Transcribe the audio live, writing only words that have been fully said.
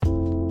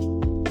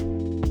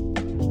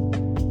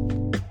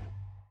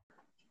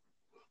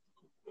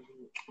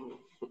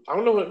I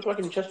don't know what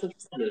fucking Chestnut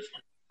is.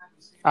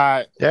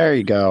 There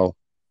you go.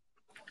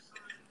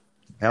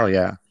 Hell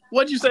yeah.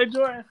 What'd you say,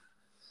 Jordan?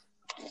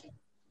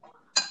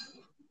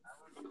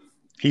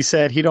 He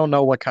said he don't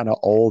know what kind of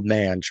old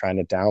man trying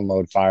to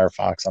download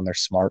Firefox on their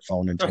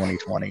smartphone in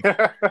 2020.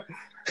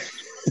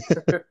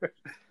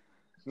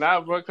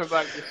 Nah, bro, because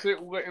like the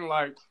shit wouldn't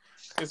like.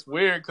 It's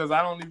weird because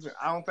I don't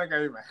think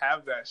I even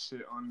have that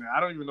shit on there. I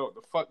don't even know what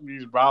the fuck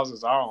these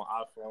browsers are on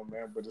iPhone,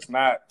 man. But it's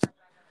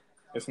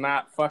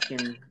not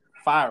fucking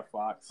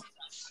Firefox.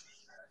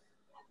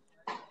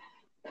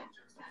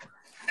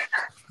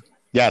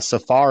 Yeah,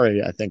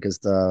 Safari, I think, is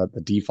the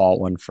default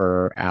one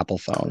for Apple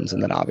phones,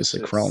 and then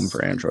obviously Chrome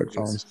for Android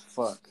phones.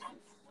 Fuck.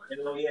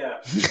 Oh, yeah.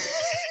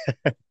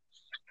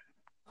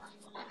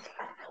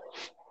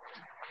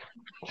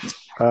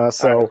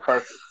 So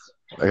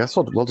I guess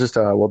we'll just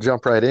we'll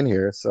jump right in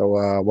here. So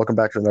welcome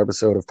back to another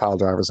episode of Pile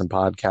Drivers and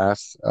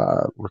Podcasts.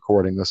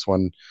 Recording this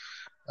one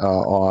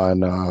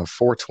on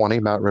 420,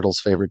 Matt Riddle's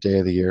favorite day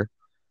of the year,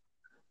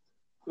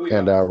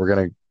 and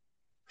we're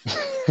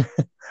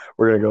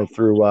gonna go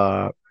through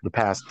the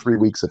past 3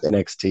 weeks of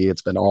NXT.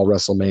 It's been all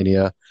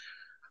WrestleMania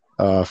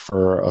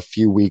for a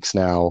few weeks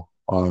now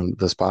on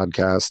this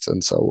podcast,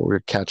 and so we're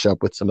gonna catch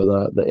up with some of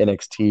the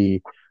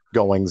NXT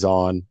goings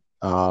on.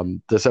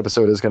 This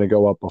episode is going to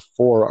go up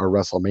before our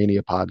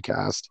WrestleMania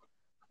podcast.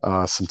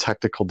 Some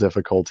technical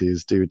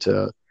difficulties due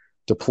to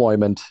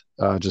deployment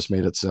just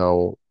made it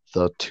so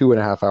the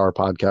 2.5 hour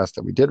podcast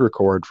that we did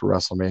record for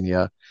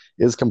WrestleMania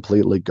is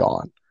completely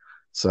gone.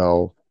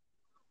 So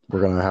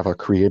we're going to have a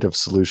creative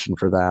solution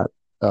for that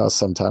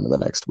sometime in the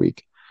next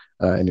week.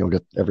 And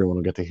everyone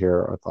will get to hear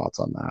our thoughts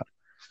on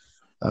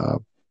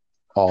that.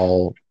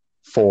 All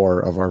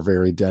 4 of our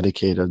very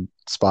dedicated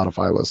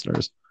Spotify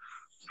listeners.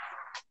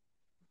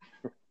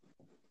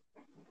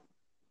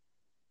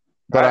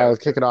 But I'll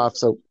kick it off.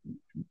 So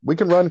we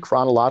can run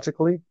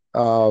chronologically.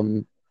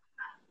 But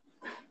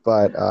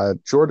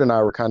Jordan and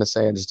I were kind of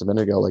saying just a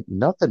minute ago, like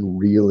nothing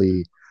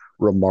really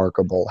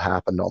remarkable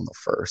happened on the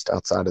first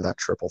outside of that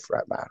triple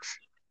threat match.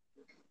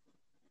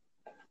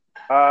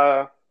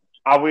 Are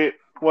we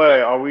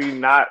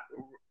not?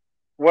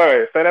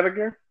 Wait, say that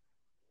again?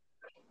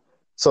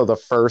 So the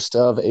 1st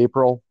of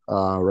April,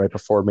 right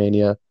before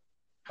Mania,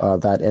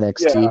 that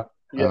NXT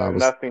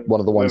was nothing, one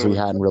of the ones we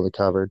hadn't really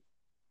covered.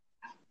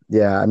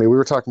 Yeah, I mean, we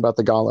were talking about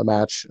the gauntlet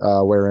match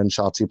wherein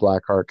Shotzi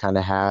Blackheart kind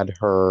of had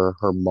her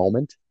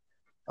moment.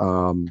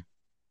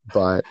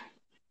 But,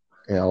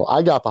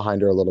 I got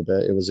behind her a little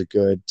bit. It was a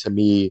good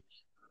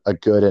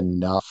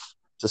enough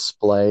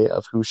display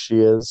of who she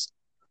is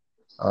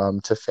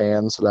to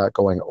fans without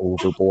going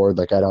overboard.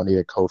 Like, I don't need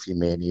a Kofi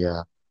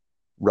Mania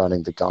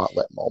running the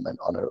gauntlet moment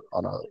on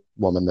a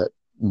woman that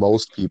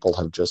most people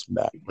have just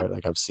met, right?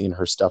 Like, I've seen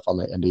her stuff on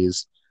the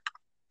indies.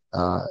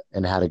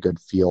 And had a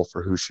good feel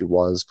for who she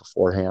was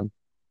beforehand.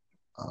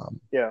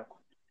 Yeah.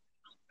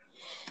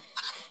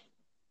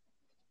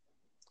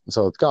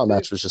 So the gauntlet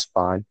match was just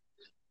fine.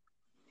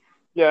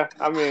 Yeah,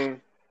 I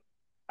mean,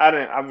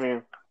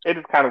 it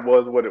just kind of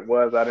was what it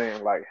was. I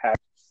didn't have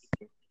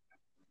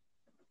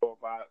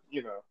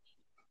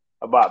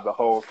about the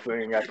whole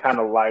thing. I kind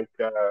of like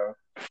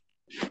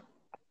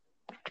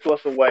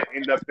supposed to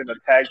end up in a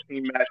tag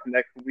team match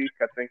next week.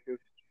 I think it's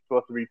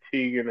supposed to be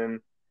Tegan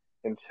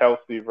and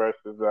Chelsea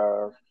versus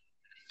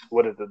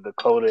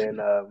Dakota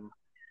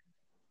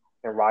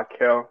and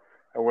Raquel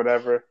or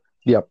whatever.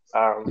 Yep.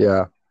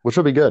 Yeah, which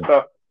will be good.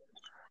 So,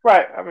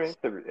 right. I mean,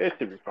 it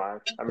should be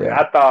fine. I mean,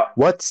 I thought.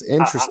 What's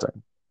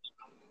interesting?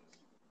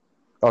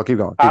 Keep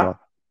going. I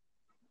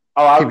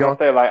was gonna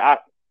say,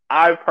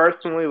 I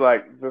personally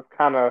just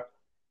kind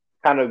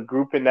of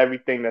grouping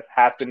everything that's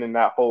happened in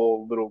that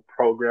whole little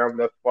program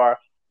thus far.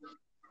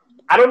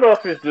 I don't know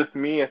if it's just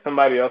me and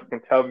somebody else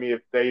can tell me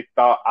if they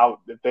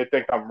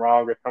think I'm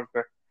wrong or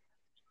something.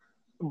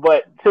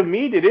 But to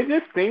me, did it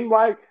just seem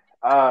like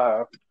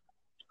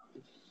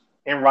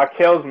in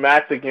Raquel's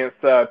match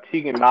against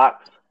Tegan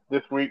Nox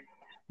this week,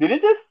 did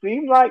it just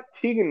seem like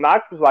Tegan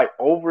Nox was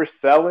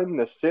overselling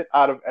the shit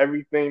out of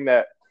everything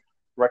that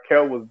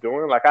Raquel was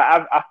doing? Like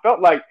I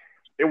felt like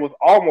it was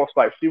almost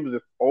like she was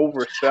just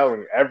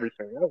overselling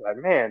everything. I was like,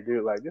 man,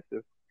 dude, this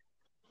is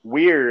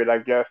weird, I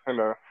guess, you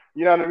know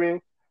what I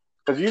mean?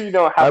 Because you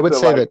don't have to. I would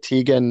say that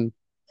Tegan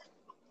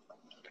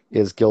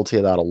is guilty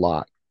of that a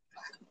lot.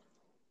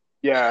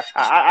 Yeah,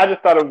 I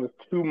just thought it was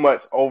too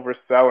much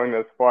overselling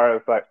as far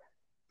as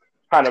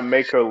trying to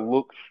make her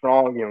look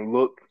strong and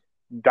look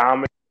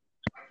dominant,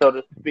 so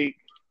to speak.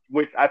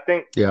 Which I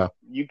think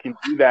you can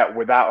do that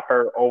without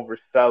her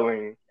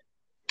overselling,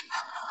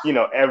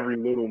 every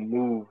little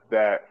move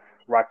that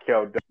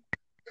Raquel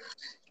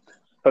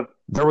does.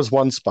 There was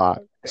one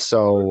spot.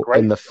 So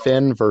in the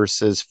Finn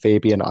versus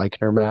Fabian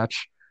Eichner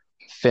match,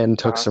 Finn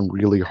took some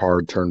really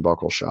hard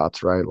turnbuckle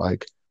shots, right?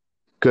 Like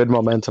good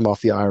momentum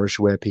off the Irish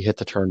whip. He hit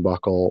the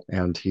turnbuckle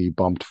and he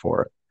bumped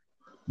for it,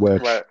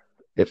 which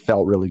it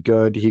felt really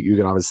good. You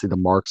can obviously see the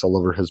marks all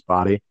over his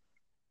body.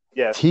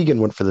 Yeah. Tegan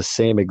went for the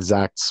same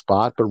exact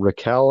spot, but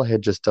Raquel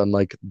had just done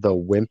the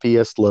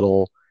wimpiest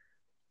little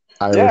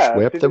Irish Yeah,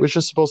 whip that was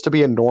just supposed to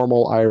be a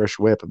normal Irish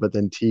whip, but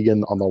then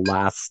Tegan on the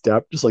last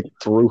step just like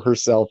threw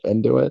herself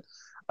into it.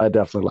 I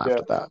definitely laughed yeah,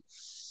 at that.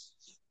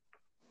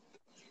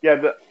 yeah.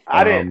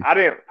 Um, I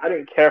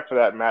didn't care for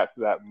that match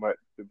that much,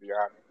 to be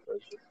honest. It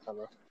was just kind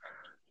of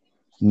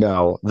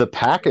no, the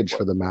package for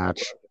what. the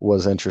match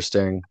was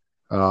interesting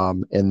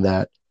in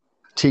that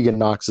Tegan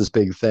Knox's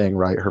big thing,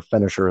 right? Her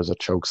finisher is a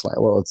choke slam.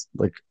 Well, it's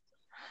like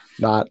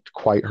not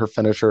quite her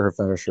finisher. Her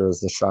finisher is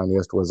the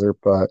shiniest wizard,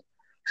 but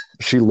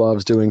she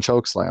loves doing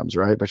choke slams,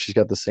 right? But she's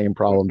got the same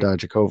problem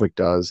Dijakovic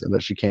does, and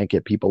that she can't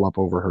get people up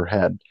over her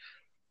head.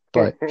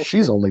 But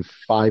she's only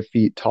 5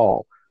 feet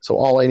tall, so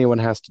all anyone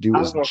has to do I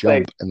is was gonna say,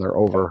 jump, and they're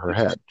over her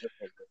head.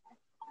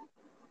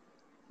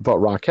 But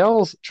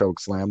Raquel's choke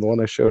slam, the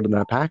one I showed in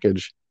that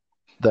package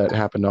that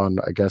happened on,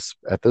 I guess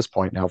at this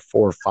point now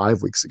 4 or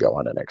 5 weeks ago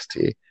on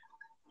NXT,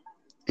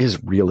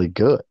 is really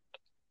good.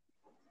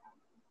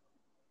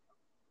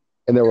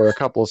 And there were a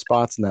couple of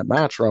spots in that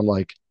match where I'm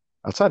like,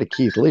 outside of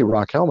Keith Lee,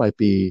 Raquel might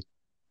be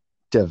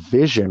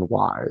division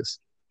wise,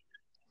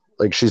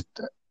 like she's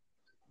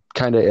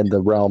kind of in the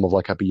realm of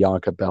like a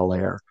Bianca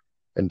Belair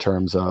in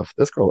terms of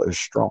this girl is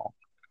strong.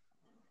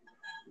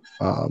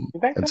 you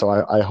think And so?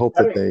 so I hope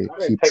that they I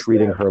didn't keep take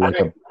treating that. her like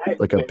a I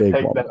didn't big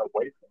take woman. that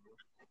away from me.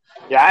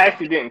 Yeah, I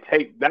actually didn't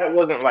take that.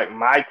 Wasn't like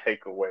my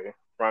takeaway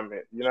from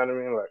it. You know what I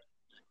mean?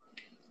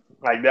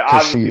 Like they're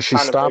Because obviously she trying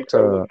to make stopped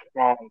her look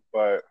strong,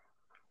 but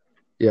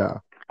yeah.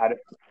 I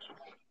didn't.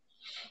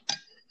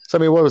 So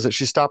I mean, what was it?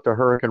 She stopped a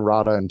Hurricane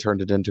Rana and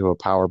turned it into a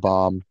power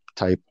bomb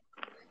type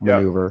Yeah.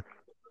 maneuver.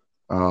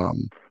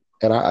 And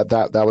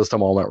that was the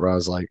moment where I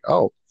was like,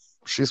 oh,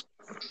 she's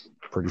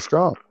pretty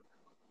strong.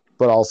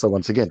 But also,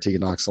 once again,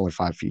 Tegan Knox is only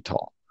 5 feet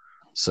tall.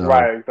 So,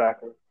 Right,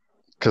 exactly.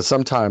 because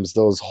sometimes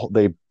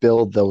they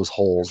build those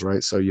holes,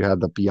 right? So you had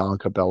the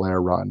Bianca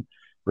Belair run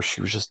where she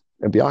was just,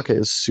 and Bianca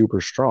is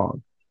super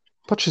strong,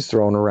 but she's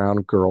throwing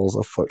around girls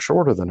a foot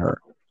shorter than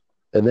her.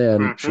 And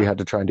then she had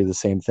to try and do the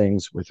same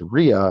things with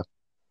Rhea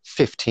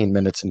 15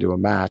 minutes into a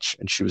match,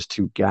 and she was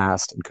too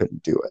gassed and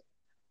couldn't do it.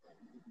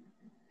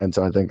 And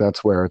so I think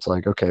that's where it's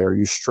like, okay, are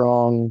you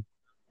strong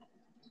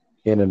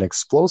in an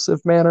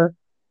explosive manner,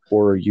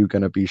 or are you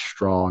going to be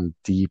strong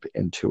deep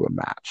into a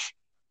match?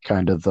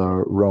 Kind of the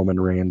Roman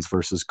Reigns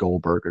versus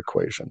Goldberg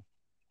equation.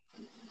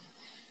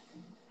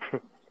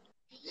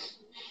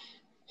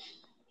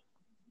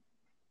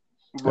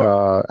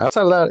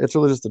 Outside of that, it's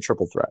really just a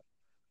triple threat.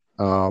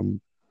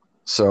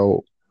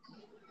 So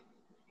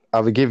I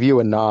would give you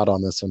a nod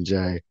on this one,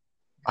 Jay.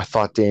 I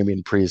thought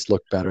Damian Priest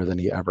looked better than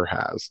he ever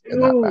has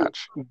in that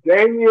match.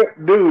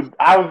 Dude,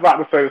 I was about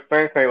to say the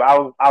same thing.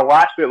 I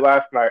watched it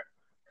last night.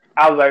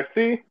 I was like,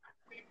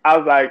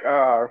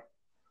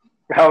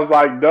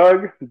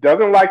 Doug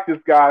doesn't like this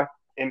guy,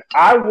 and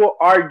I will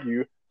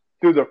argue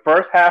through the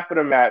first half of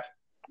the match,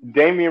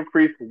 Damian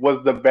Priest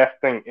was the best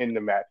thing in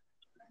the match.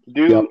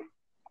 Dude, yep.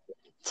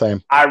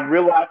 Same. I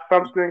realized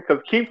something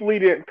because Keith Lee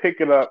didn't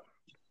pick it up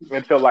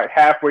until like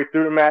halfway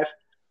through the match,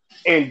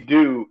 and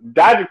dude,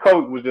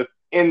 Dijakovic was just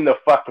in the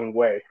fucking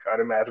way of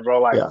the match, bro.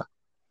 Like, yeah.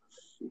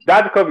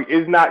 Dijakovic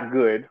is not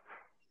good.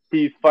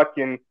 He's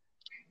fucking.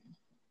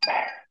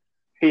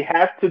 He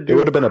has to do. It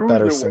would have been a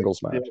better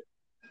singles match.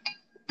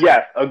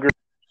 Yes, agreed.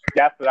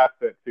 That's what I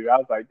said too. I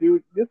was like,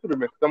 dude, this would have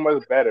been so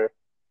much better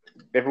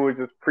if it was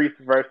just Priest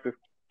versus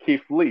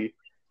Keith Lee.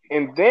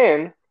 And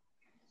then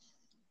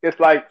it's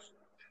like,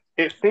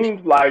 it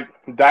seems like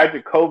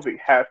Dijakovic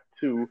has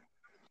to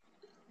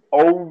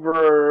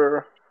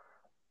overutilize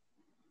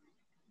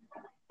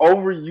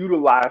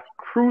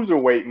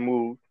cruiserweight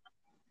moves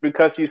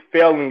because he's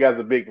failing as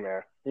a big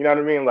man. You know what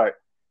I mean? Like,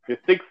 you're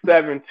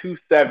 6'7",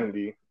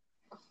 270.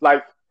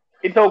 Like,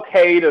 it's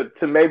okay to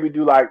maybe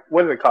do like,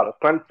 what is it called? A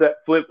sunset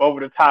flip over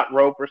the top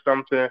rope or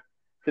something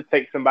to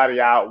take somebody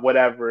out,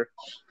 whatever.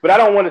 But I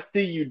don't want to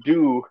see you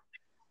do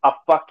a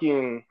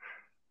fucking,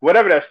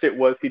 whatever that shit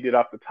was he did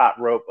off the top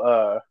rope,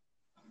 a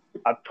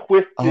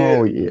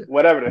twisted,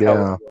 whatever the hell it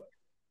was.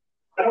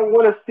 I don't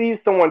want to see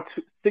someone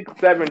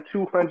 6'7",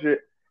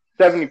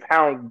 270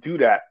 pounds do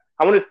that.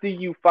 I want to see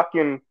you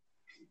fucking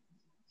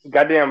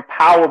goddamn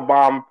power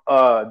bomb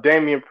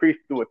Damian Priest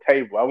through a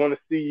table. I want to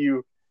see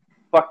you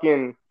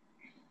fucking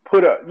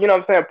put a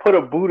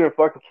boot in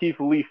fucking Keith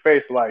Lee's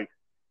face. Like,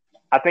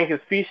 I think his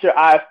feature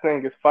eyes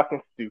thing is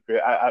fucking stupid.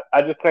 I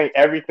just think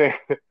everything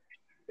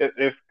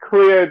it's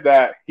clear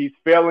that he's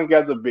failing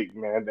as a big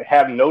man. They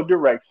have no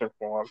direction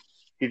for him.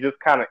 He's just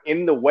kind of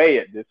in the way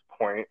at this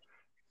point.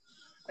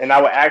 And I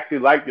would actually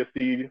like to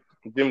see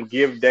them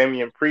give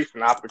Damian Priest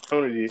an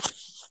opportunity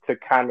to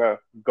kind of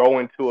go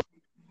into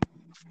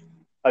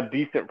a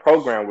decent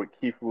program with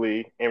Keith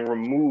Lee and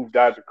remove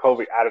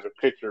Dijakovic out of the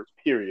picture,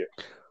 period.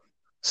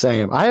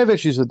 Same. I have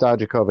issues with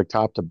Dijakovic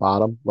top to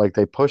bottom. Like,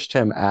 they pushed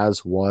him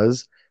as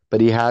was,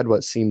 but he had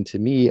what seemed to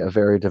me a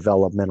very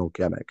developmental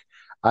gimmick.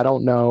 I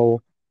don't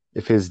know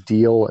if his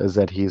deal is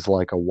that he's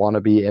like a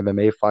wannabe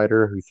MMA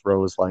fighter who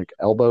throws like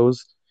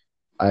elbows.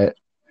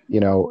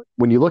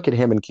 When you look at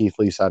him and Keith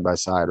Lee side by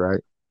side,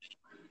 right?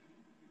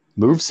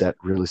 Moveset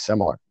really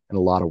similar in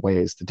a lot of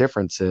ways. The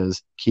difference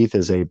is Keith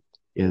is a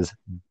is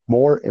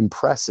more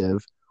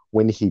impressive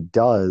when he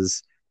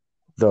does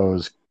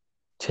those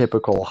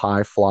typical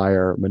high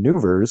flyer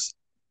maneuvers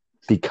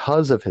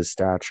because of his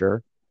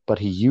stature, but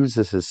he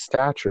uses his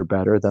stature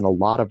better than a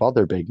lot of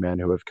other big men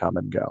who have come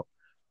and go,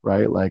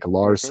 right? Like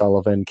Lars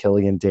Sullivan,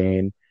 Killian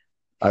Dane.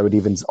 I would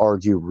even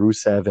argue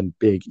Rusev and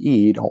Big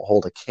E don't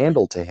hold a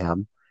candle to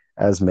him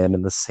as men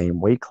in the same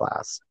weight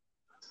class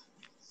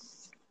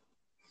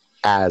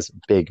as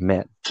big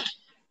men.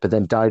 But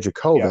then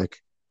Dijakovic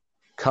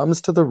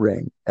comes to the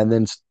ring, and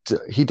then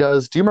he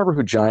does. Do you remember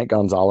who Giant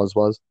Gonzalez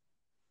was?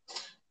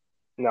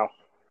 No.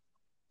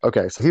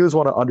 Okay, so he was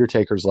one of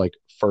Undertaker's like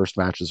first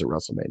matches at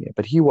WrestleMania,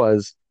 but he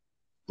was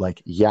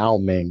like Yao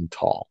Ming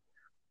tall,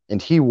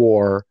 and he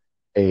wore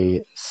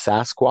a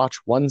Sasquatch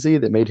onesie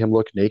that made him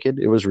look naked.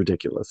 It was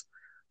ridiculous,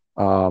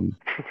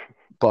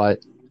 but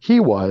he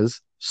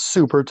was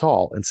super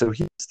tall, and so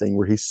he had this thing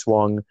where he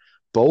swung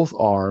both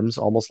arms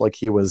almost like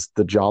he was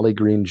the Jolly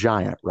Green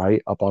Giant,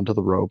 right, up onto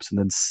the ropes, and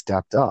then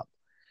stepped up.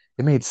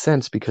 It made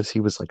sense because he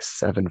was like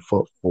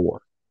 7'4".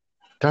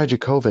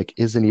 Dijakovic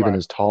isn't even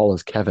as tall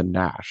as Kevin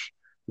Nash.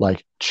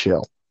 Like,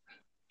 chill.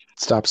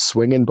 Stop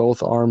swinging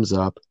both arms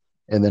up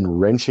and then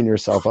wrenching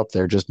yourself up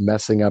there, just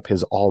messing up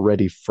his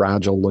already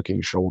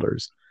fragile-looking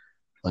shoulders.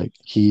 Like,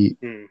 he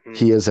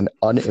is an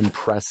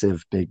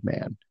unimpressive big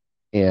man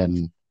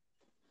in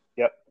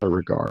the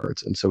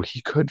regards. And so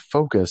he could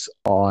focus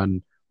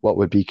on what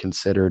would be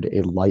considered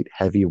a light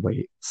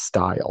heavyweight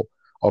style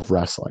of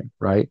wrestling,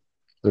 right?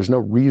 There's no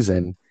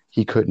reason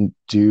he couldn't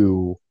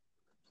do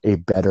a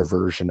better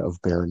version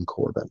of Baron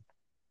Corbin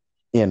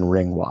in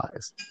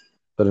ring-wise.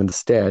 But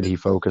instead, he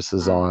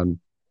focuses on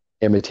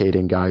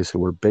imitating guys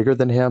who are bigger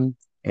than him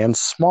and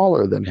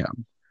smaller than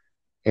him.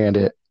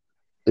 And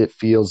it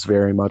feels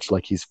very much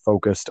like he's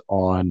focused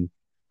on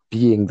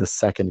being the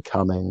second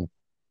coming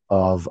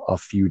of a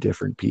few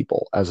different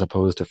people, as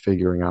opposed to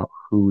figuring out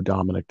who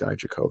Dominik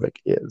Dijakovic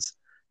is.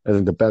 I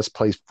think the best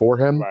place for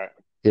him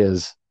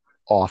is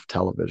off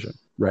television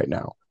right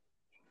now.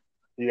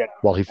 Yeah,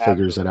 while he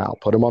figures it out.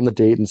 Put him on the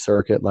Dayton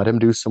circuit. Let him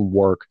do some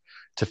work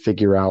to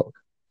figure out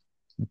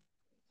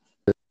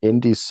the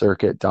indie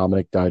circuit.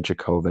 Dominik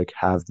Dijakovic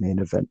have main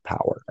event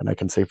power, and I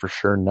can say for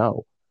sure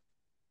no.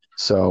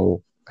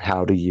 So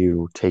how do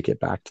you take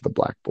it back to the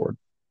blackboard?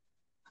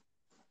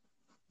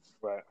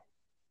 Right.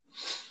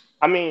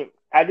 I mean,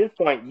 at this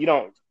point,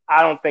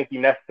 I don't think you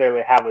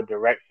necessarily have a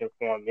direction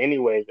for him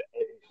anyways.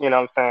 You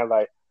know what I'm saying?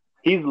 Like,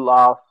 he's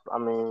lost. I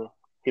mean,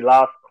 he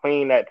lost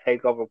clean at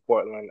TakeOver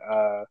Portland.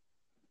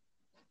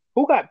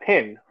 Who got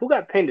pinned? Who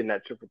got pinned in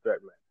that triple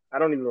threat match? I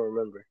don't even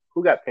remember.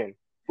 Who got pinned?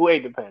 Who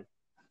ate the pin?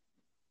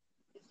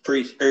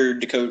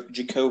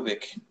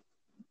 Dijakovic.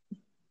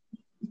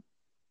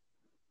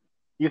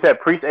 You said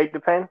Priest ate the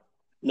pin?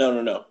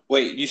 No.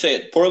 Wait, you say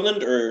it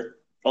Portland or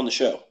on the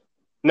show?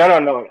 No.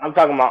 I'm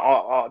talking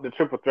about the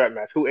triple threat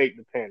match. Who ate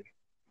the pin?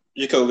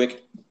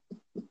 Dijakovic.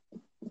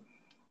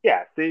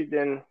 Yeah, see,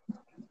 then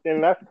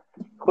that's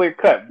clear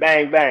cut.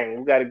 Bang, bang.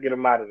 We got to get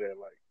him out of there.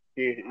 Like,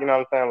 you know what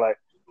I'm saying? Like,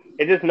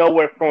 it's just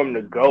nowhere for him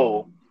to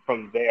go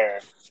from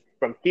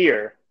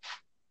here.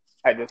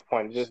 At this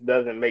point, it just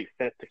doesn't make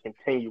sense to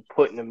continue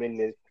putting him in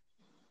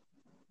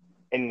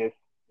this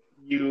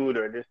feud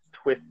or this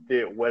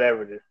twisted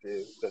whatever this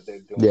is that they're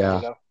doing. Yeah,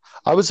 you know?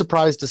 I was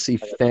surprised to see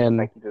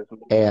Finn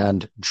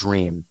and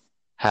Dream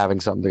having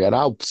something together.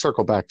 I'll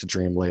circle back to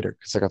Dream later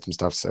because I got some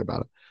stuff to say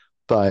about it.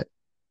 But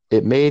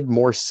it made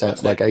more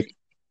sense. What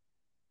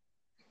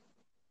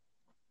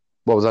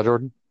was that,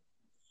 Jordan?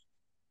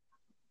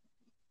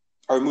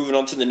 Are we moving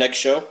on to the next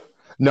show?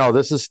 No,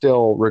 this is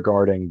still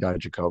regarding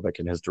Dijakovic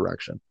and his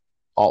direction.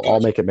 I'll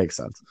make it make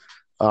sense.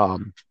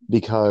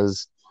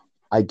 Because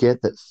I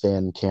get that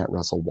Finn can't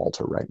wrestle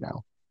Walter right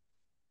now.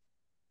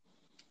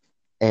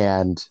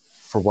 And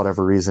for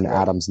whatever reason,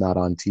 Adam's not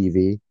on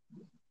TV.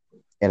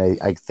 And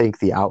I think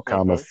the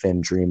outcome of Finn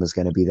Dream is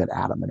going to be that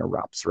Adam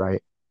interrupts,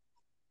 right?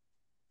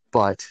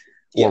 But,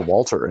 or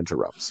Walter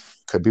interrupts.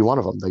 Could be one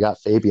of them. They got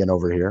Fabian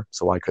over here,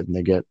 so why couldn't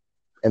they get...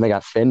 And they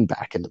got Finn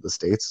back into the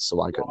States, so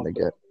why couldn't they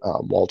get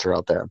Walter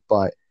out there?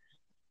 But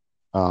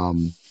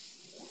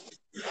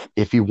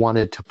if you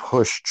wanted to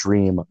push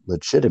Dream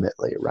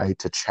legitimately, right,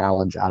 to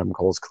challenge Adam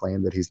Cole's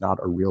claim that he's not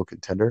a real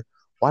contender,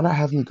 why not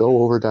have him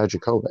go over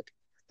Dijakovic?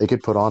 They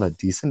could put on a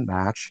decent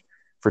match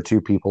for two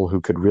people who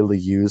could really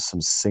use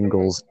some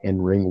singles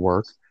in-ring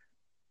work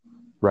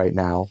right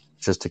now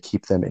just to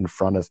keep them in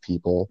front of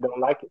people.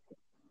 Don't like it.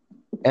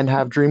 And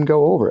have Dream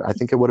go over. I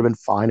think it would have been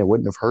fine. It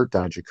wouldn't have hurt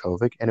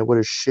Dijakovic, and it would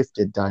have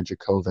shifted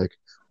Dijakovic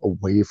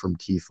away from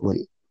Keith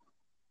Lee.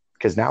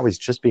 Because now he's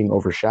just being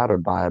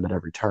overshadowed by him at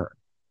every turn.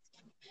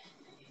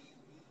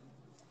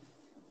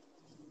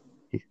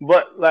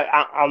 But like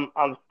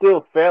I'm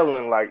still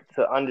failing like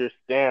to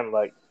understand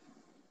like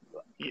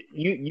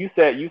you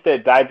said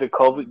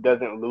Dijakovic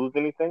doesn't lose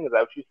anything. Is that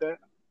what you said?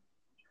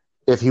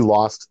 If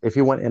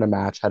he went in a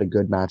match, had a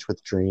good match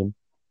with Dream,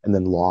 and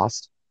then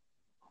lost,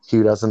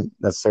 he doesn't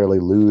necessarily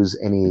lose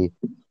any.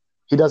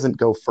 He doesn't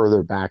go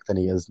further back than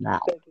he is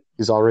now.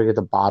 He's already at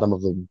the bottom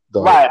of the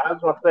Right. I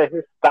was gonna say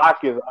his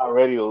stock is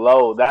already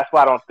low. That's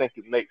why I don't think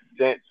it makes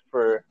sense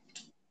to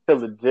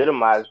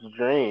legitimize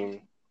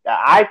Dream.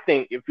 I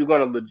think if you're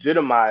gonna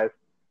legitimize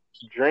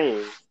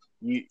Dream,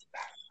 you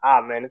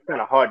man, it's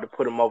kind of hard to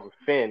put him over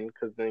Finn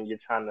because then you're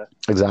trying to.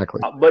 exactly.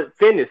 But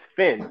Finn is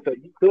Finn, so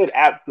you could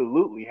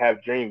absolutely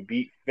have Dream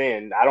beat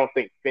Finn. I don't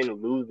think Finn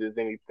loses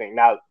anything.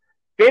 Now,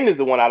 Finn is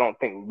the one I don't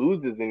think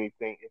loses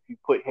anything if you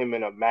put him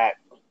in a match.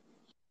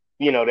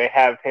 They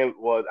have him.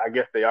 Well, I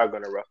guess they are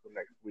going to wrestle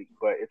next week.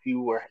 But if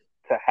you were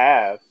to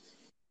have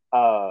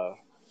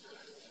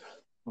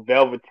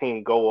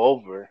Velveteen go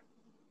over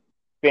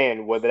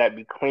Finn, whether that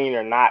be clean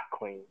or not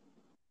clean,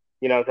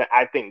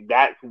 I think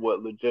that's what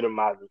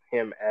legitimizes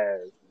him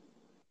as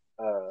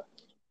a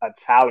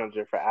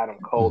challenger for Adam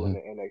Cole in the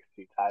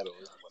NXT title.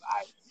 Is what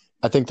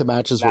I think the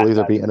matches will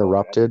either be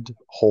interrupted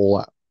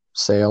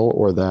wholesale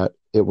or that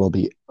it will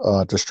be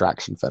a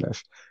distraction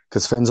finish.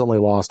 Because Finn's only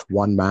lost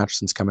one match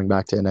since coming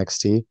back to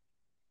NXT,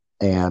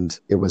 and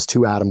it was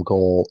to Adam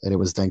Cole, and it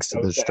was thanks to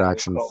the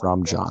distraction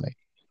from Johnny.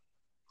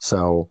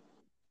 So,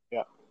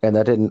 yeah, and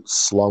that didn't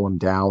slow him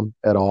down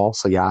at all.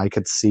 So, yeah, I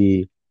could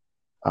see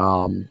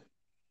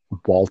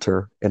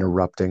Walter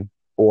interrupting,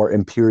 or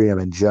Imperium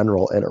in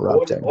general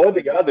interrupting, or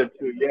the other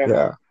two.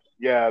 Yeah.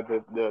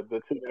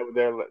 The two that were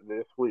there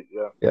this week.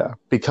 Yeah,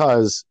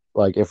 because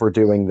if we're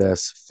doing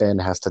this, Finn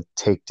has to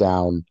take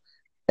down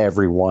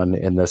everyone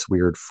in this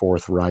weird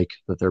Fourth Reich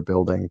that they're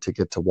building to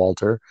get to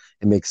Walter.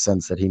 It makes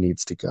sense that he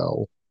needs to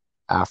go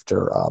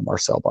after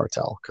Marcel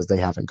Bartel because they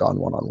haven't gone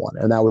one-on-one,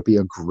 and that would be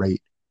a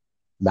great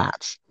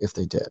match if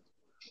they did.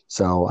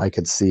 So I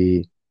could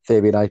see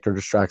Fabian Eichner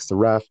distracts the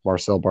ref,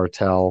 Marcel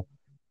Bartel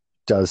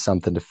does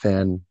something to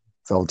Finn,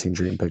 Velveteen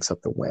Dream picks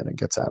up the win and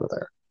gets out of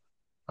there.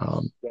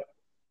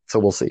 So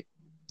we'll see.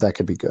 That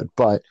could be good,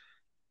 but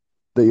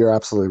you're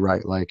absolutely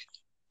right.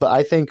 But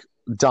I think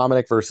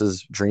Dominic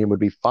versus Dream would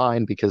be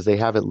fine because they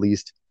have at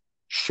least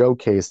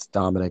showcased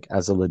Dominic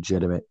as a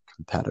legitimate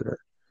competitor.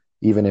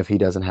 Even if he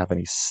doesn't have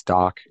any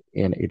stock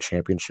in a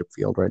championship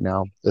field right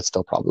now, it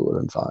still probably would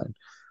have been fine.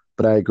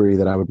 But I agree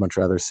that I would much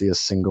rather see a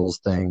singles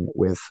thing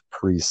with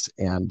Priest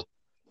and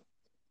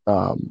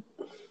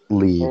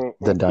Lee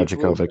than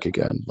Dijakovic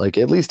again.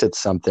 At least it's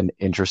something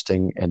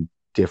interesting and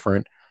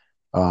different.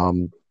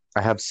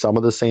 I have some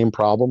of the same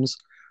problems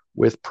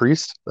with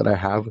Priest that I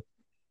have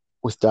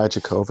with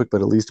Dijakovic,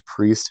 but at least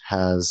Priest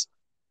has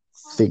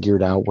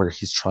figured out where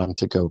he's trying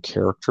to go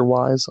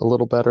character-wise a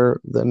little better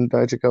than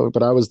Dijakovic,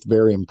 but I was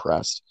very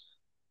impressed.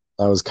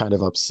 I was kind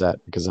of upset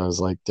because I was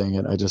like, dang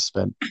it, I just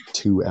spent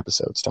 2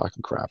 episodes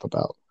talking crap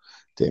about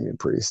Damian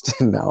Priest,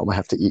 and now I'm going to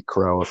have to eat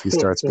crow if he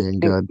starts being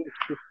good.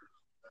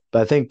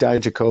 But I think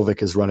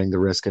Dijakovic is running the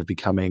risk of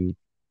becoming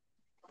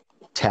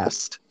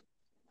Test,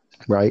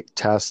 right?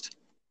 Test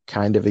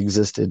kind of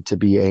existed to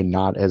be a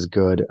not as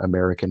good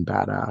American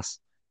badass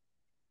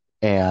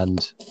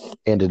and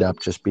ended up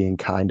just being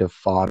kind of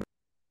fodder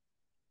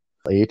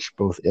H,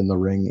 both in the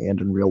ring and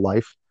in real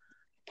life,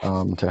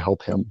 to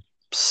help him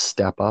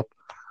step up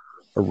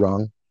a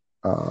rung.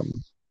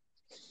 And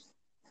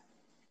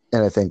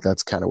I think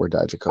that's kind of where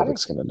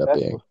Dijakovic's going to end up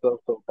being. So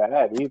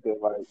bad either.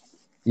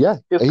 Yeah,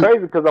 it's crazy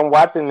because I'm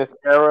watching this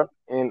era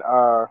in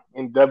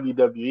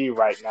WWE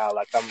right now.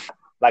 I'm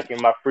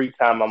in my free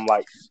time, I'm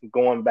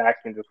going back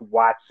and just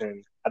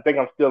watching. I think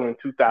I'm still in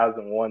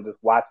 2001, just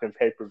watching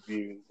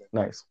pay-per-views.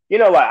 Nice.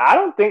 I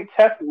don't think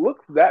Test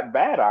looks that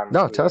bad, honestly.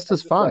 No, Test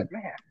is fine.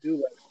 Man,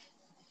 dude,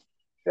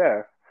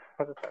 yeah.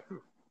 I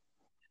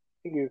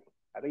think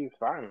he's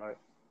fine.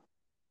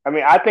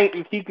 I think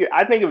if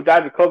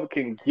Dijakovic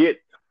can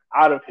get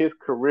out of his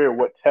career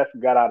what Test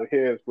got out of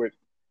his, which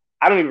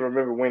I don't even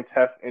remember when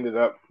Test ended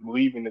up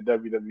leaving the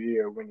WWE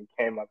or when he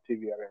came on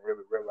TV. I didn't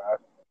really realize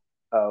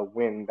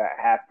when that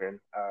happened.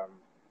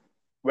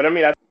 But I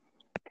think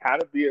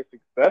kind of be a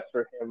success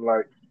for him.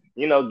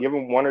 Give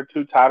him 1 or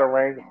 2 title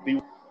reigns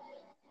and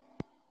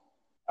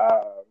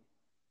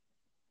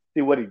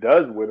see what he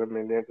does with him,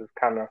 and then just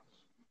kind of,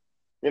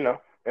 it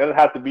doesn't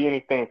have to be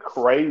anything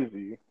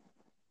crazy,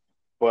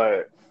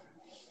 but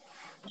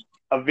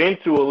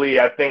eventually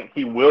I think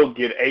he will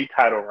get a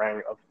title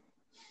reign.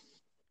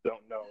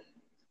 Don't know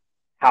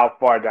how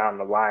far down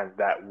the line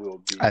that will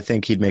be. I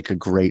think he'd make a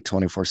great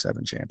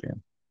 24/7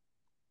 champion.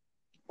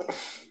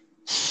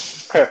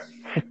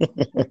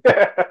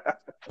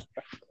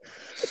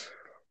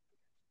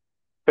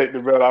 Take the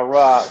belt on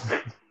Rob.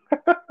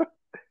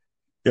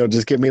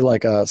 Just give me a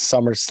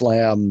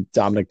SummerSlam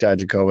Dominic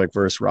Dijakovic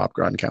versus Rob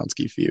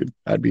Gronkowski feud.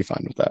 I'd be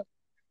fine with that.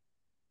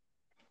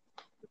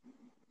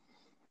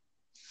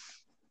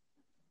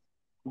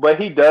 But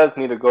he does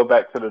need to go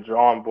back to the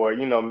drawing board.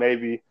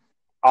 Maybe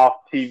off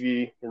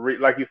TV,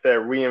 like you said,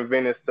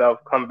 reinvent himself,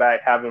 come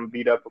back, have him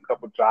beat up a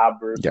couple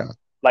jobbers. Yeah.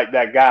 Like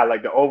that guy,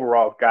 the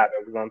overall guy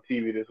that was on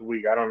TV this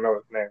week. I don't know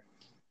his name.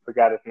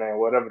 Forgot his name.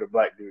 Whatever the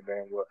black dude's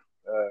name was.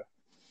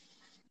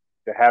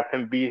 To have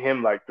him beat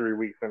him 3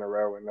 weeks in a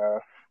row and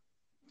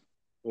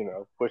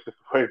push his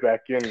way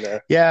back in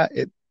there. Yeah.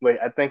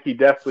 I think he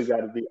definitely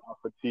got to be off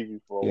of TV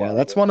for a while. Yeah,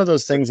 that's one of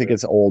those things that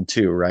gets old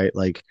too, right?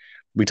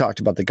 we talked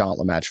about the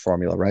gauntlet match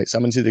formula, right?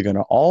 Someone's either going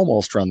to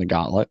almost run the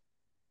gauntlet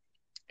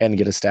and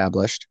get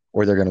established,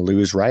 or they're going to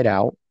lose right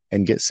out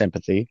and get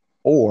sympathy,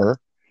 or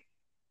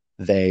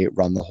they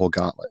run the whole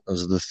gauntlet.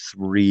 Those are the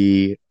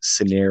three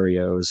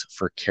scenarios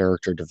for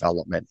character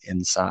development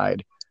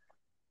inside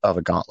of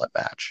a gauntlet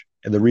match.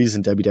 And the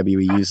reason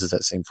WWE uses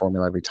that same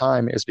formula every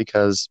time is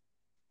because,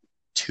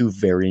 to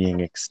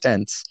varying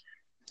extents,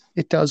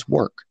 it does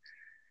work.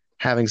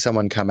 Having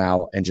someone come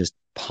out and just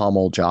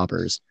pummel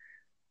jobbers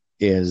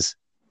is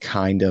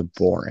kind of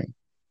boring,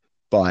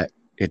 but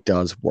it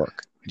does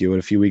work. You do it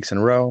a few weeks in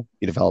a row,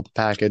 you develop a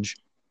package,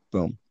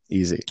 boom,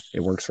 easy.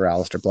 It works for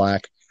Aleister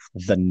Black.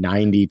 The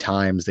 90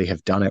 times they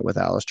have done it with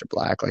Aleister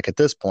Black, like at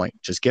this point,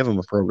 just give him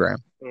a program.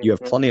 You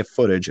have plenty of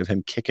footage of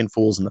him kicking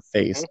fools in the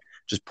face.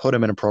 Just put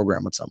him in a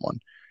program with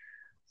someone.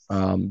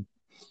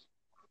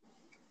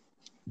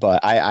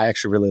 But I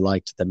actually really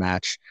liked the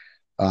match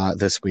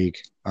this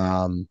week.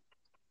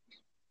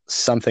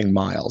 Something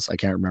Miles, I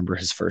can't remember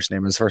his first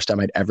name. It was the first time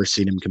I'd ever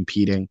seen him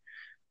competing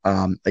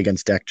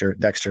against Dexter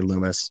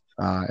Lumis.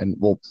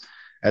 And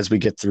as we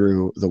get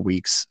through the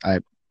weeks, I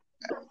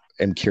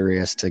am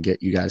curious to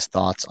get you guys'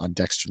 thoughts on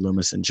Dexter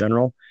Lumis in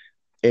general.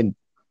 And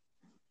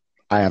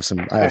I have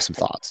some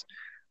thoughts.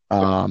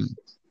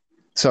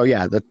 So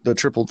yeah, the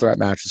triple threat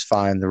match was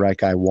fine. The right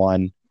guy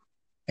won,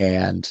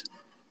 and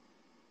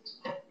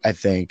I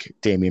think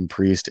Damian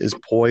Priest is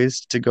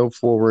poised to go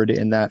forward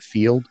in that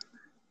field.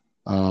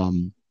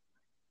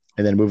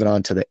 And then moving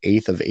on to the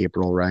 8th of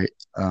April, right?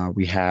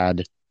 We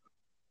had,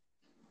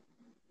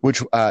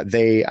 which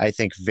they, I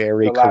think,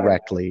 very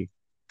correctly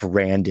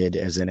branded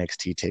as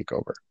NXT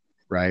TakeOver,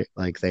 right?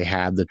 Like they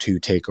had the 2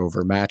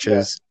 TakeOver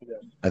matches. Yeah.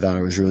 I thought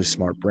it was really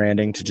smart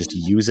branding to just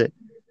use it.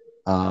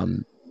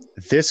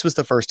 This was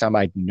the first time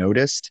I'd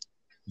noticed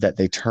that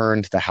they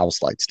turned the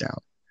house lights down.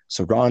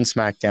 So Raw and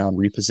SmackDown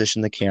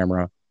repositioned the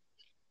camera,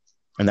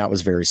 and that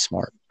was very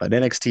smart. But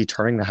NXT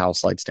turning the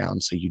house lights down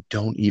so you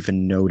don't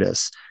even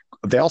notice.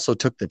 They also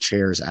took the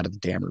chairs out of the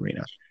damn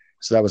arena.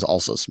 So that was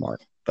also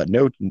smart. But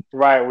no,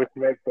 right, which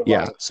makes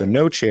so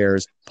no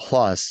chairs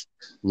plus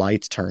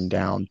lights turned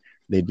down.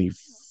 They'd be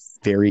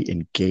very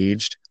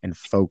engaged and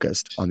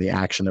focused on the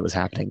action that was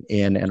happening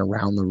in and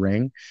around the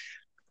ring.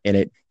 And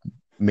it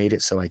made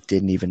it so I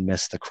didn't even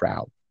miss the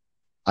crowd.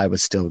 I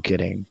was still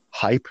getting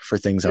hype for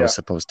things I was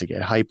supposed to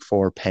get hype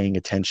for, paying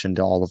attention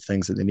to all the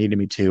things that they needed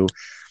me to.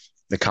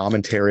 The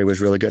commentary was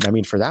really good. I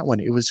mean, for that one,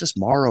 it was just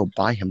Morrow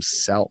by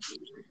himself,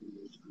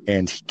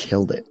 and he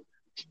killed it.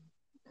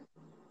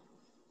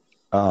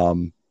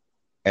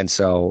 And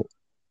so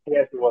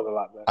yes, it was a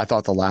lot better. I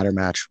thought the ladder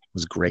match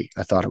was great.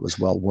 I thought it was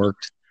well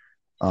worked.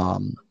 I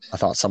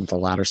thought some of the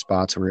ladder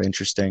spots were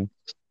interesting.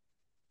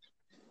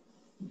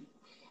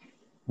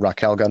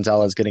 Raquel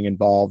Gonzalez getting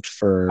involved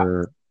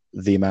for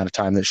the amount of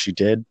time that she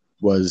did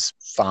was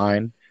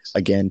fine.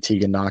 Again,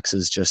 Tegan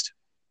Knox's just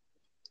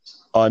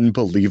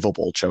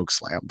unbelievable choke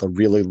slam. The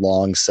really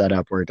long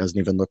setup where it doesn't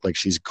even look like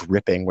she's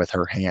gripping with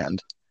her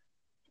hand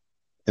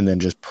and then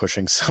just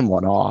pushing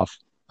someone off.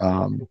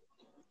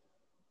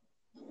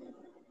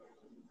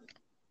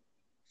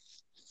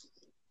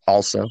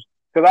 Also,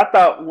 because I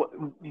thought,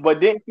 but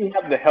didn't she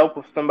have the help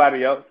of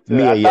somebody else?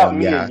 Mia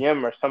Yim,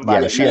 Yim or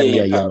somebody. Yeah, she had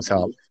Mia Yim's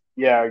help.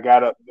 Yeah,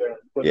 got up there.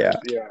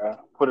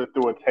 Put her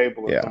through a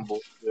table or some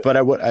bullshit. But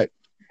I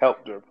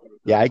helped her.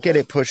 Yeah, I get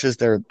it pushes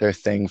their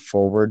thing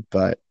forward,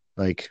 but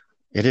like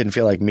it didn't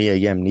feel like Mia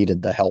Yim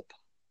needed the help,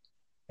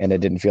 and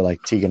it didn't feel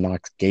like Tegan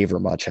Knox gave her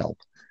much help.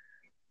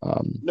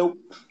 Nope.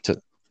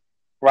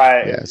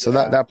 Right. Yeah. So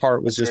that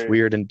part was just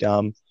weird and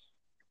dumb.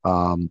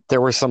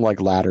 There were some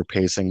like ladder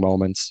pacing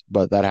moments,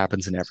 but that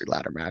happens in every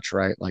ladder match,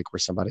 right? Like where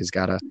somebody's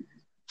got to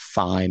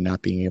fine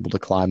not being able to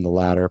climb the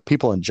ladder.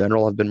 People in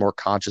general have been more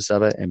conscious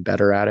of it and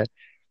better at it.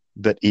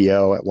 But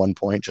EO at one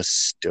point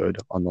just stood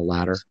on the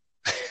ladder.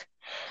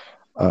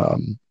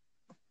 The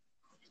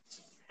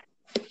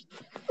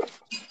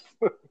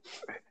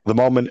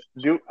moment.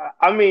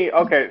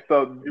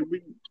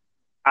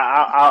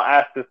 I'll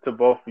ask this to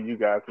both of you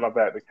guys. My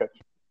bad to cut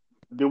you.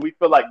 Do we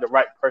feel like the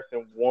right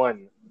person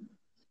won?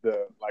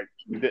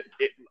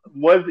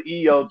 Was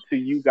EO to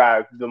you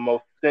guys the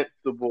most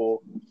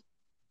sensible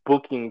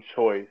booking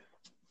choice?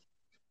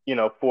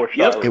 For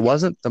Charlotte. It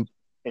wasn't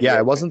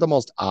it wasn't the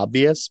most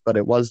obvious, but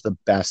it was the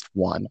best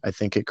one. I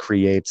think it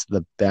creates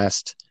the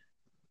best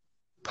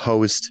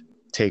post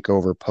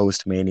takeover,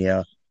 post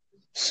mania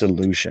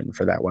solution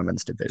for that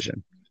women's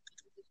division.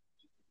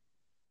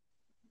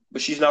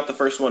 But she's not the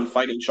first one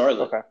fighting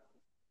Charlotte. Okay.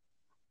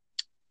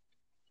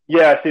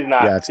 Yeah, she's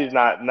not. Yeah, she's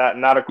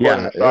not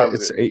according to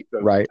Charlotte.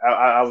 Right.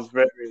 I was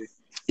very.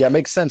 Yeah, it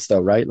makes sense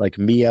though, right? Like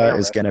Mia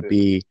is going to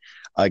be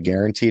a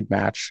guaranteed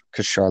match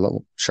because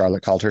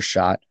Charlotte called her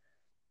shot,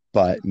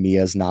 but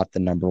Mia's not the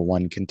number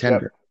one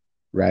contender,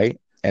 right?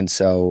 And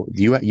so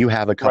you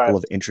have a couple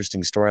of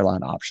interesting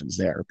storyline options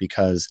there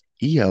because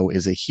EO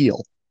is a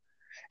heel,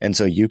 and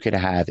so you could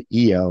have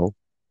EO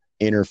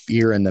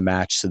interfere in the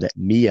match so that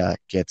Mia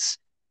gets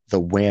the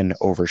win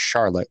over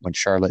Charlotte when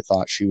Charlotte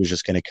thought she was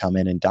just going to come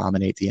in and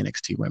dominate the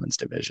NXT women's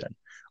division.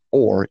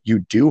 Or you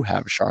do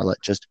have Charlotte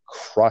just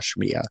crush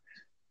Mia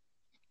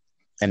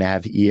and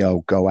have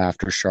Io go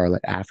after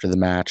Charlotte after the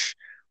match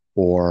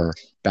or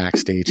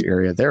backstage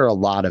area. There are a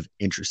lot of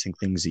interesting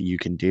things that you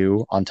can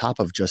do on top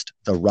of just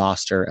the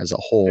roster as a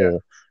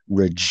whole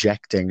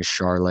rejecting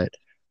Charlotte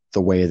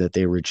the way that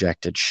they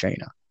rejected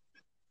Shayna.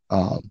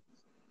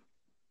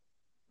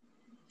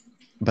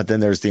 But then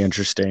there's the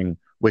interesting,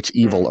 which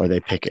evil are they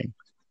picking?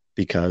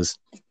 Because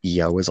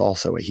Io is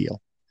also a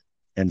heel.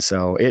 And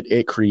so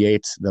it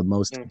creates the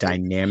most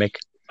dynamic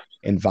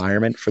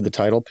environment for the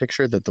title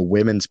picture that the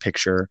women's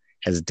picture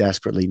has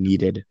desperately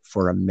needed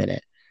for a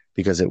minute,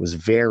 because it was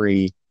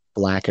very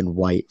black and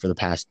white for the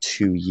past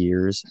 2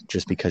 years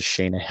just because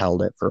Shayna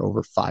held it for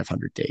over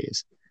 500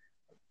 days.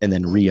 And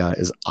then Rhea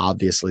is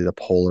obviously the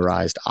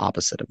polarized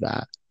opposite of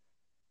that.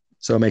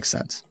 So it makes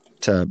sense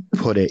to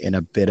put it in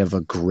a bit of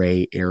a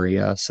gray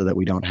area so that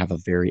we don't have a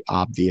very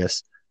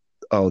obvious,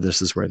 oh,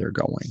 this is where they're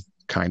going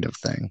kind of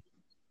thing.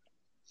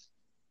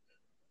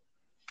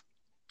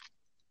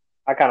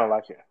 I kind of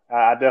like it.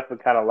 I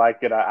definitely kind of like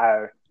it.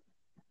 I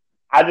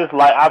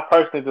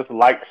personally just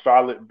like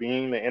Charlotte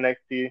being the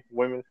NXT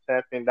Women's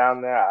Champion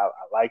down there. I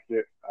like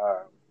it.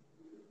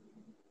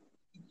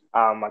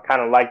 I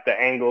kind of like the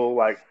angle,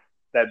 like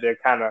that they're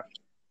kind of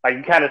like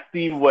you kind of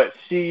see what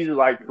she's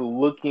like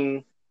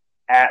looking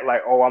at,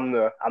 like, oh, I'm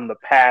the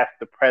past,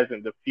 the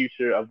present, the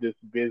future of this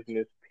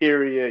business.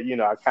 Period. You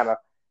know, I kind of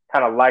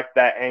like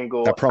that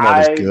angle. That promo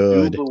was I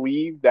good. do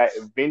believe that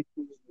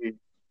eventually,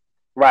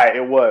 right?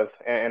 It was,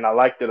 and I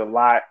liked it a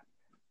lot.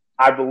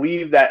 I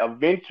believe that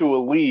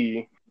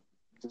eventually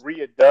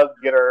Rhea does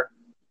get her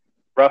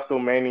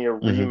WrestleMania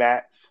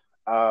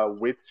rematch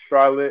with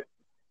Charlotte.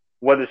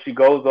 Whether she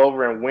goes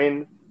over and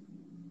wins,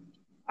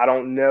 I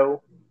don't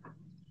know.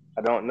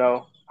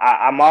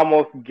 I'm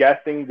almost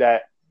guessing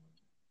that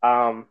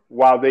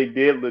while they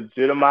did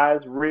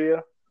legitimize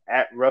Rhea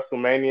at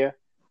WrestleMania,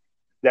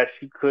 that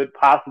she could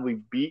possibly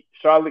beat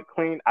Charlotte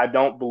clean. I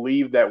don't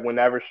believe that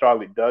whenever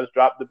Charlotte does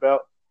drop the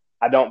belt,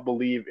 I don't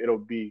believe it'll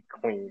be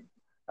clean.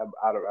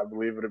 I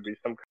believe it'll be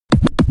some.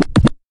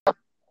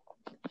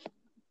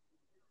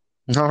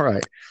 All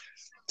right.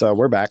 So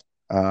we're back.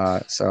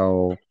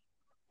 So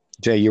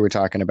Jay, you were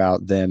talking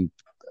about them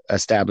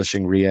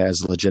establishing Rhea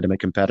as a legitimate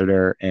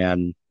competitor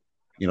and,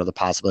 you know, the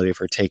possibility of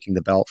her taking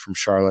the belt from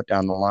Charlotte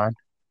down the line.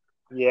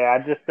 Yeah, I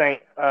just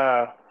think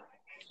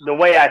the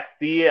way I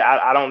see it,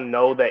 I don't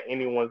know that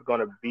anyone's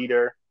going to beat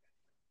her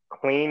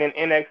clean in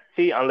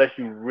NXT unless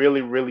you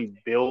really, really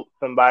build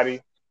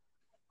somebody.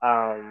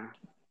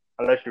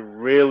 Unless you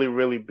really,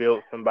 really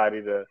build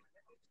somebody to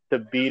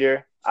beat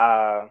her.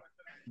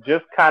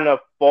 Just kind of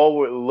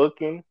forward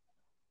looking.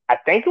 I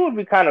think it would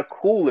be kind of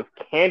cool if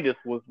Candice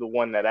was the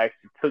one that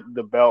actually took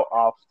the belt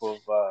off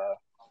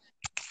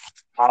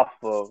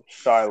of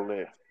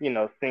Charlotte. You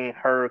know, seeing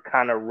her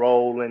kind of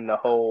role in the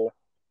whole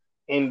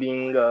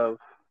ending of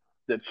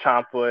the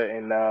Ciampa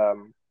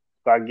and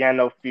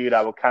Gargano feud.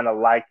 I would kind of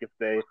like if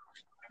they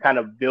kind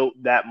of built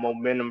that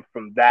momentum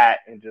from that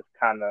and just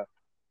kind of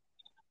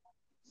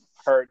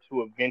her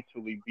to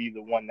eventually be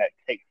the one that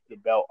takes the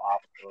belt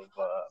off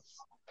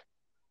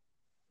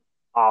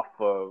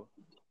of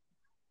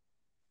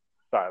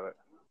Charlotte.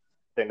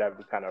 I think that would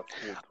be kind of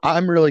cool.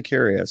 I'm really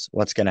curious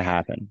what's going to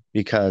happen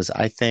because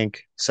I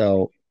think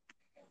so.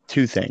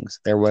 2 things.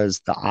 There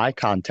was the eye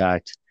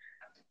contact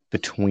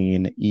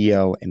between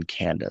Io and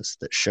Candice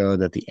that showed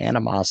that the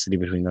animosity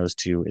between those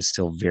two is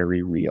still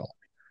very real.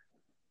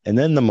 And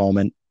then the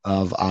moment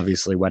of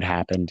obviously what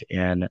happened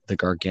in the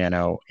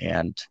Gargano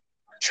and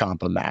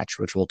Ciampa match,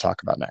 which we'll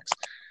talk about next.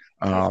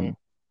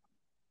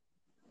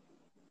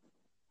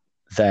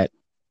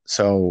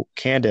 So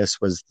Candice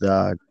was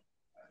the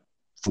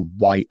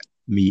white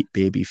meat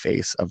baby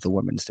face of the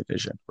women's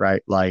division,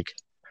 right? Like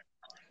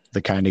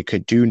the kind of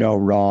could do no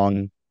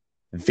wrong,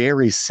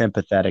 very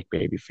sympathetic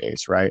baby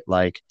face, right?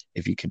 Like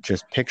if you could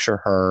just picture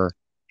her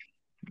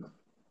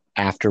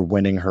after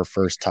winning her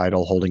first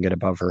title, holding it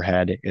above her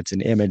head, it's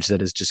an image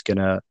that is just going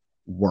to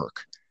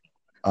work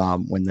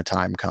when the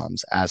time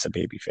comes as a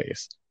baby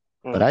face.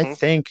 But I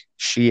think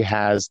she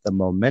has the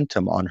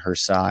momentum on her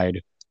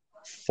side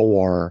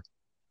for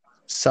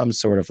some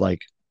sort of like,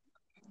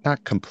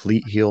 not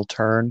complete heel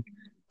turn,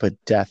 but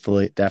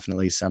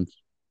definitely some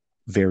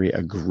very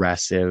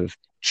aggressive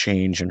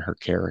change in her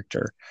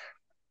character.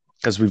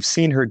 Because we've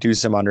seen her do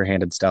some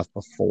underhanded stuff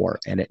before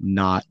and it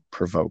not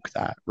provoke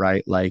that,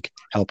 right? Like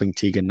helping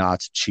Tegan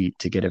Nox cheat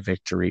to get a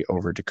victory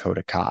over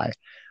Dakota Kai. Right.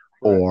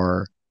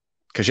 Or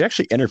because she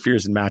actually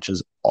interferes in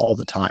matches all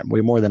the time,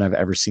 way more than I've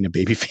ever seen a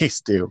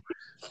babyface do.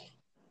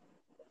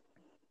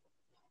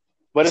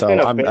 But so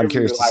I'm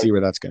curious to see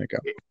where that's going to go.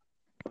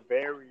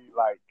 Very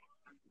like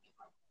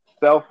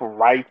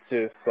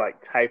self-righteous like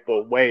type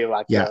of way,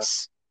 like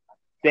yes,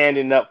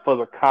 standing up for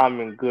the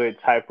common good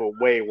type of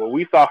way. What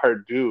we saw her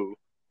do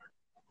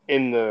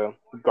in the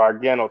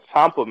Gargano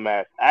Ciampa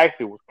match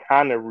actually was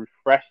kind of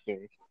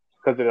refreshing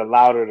because it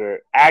allowed her to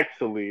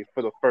actually,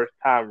 for the first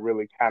time,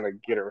 really kind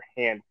of get her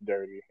hands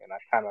dirty, and I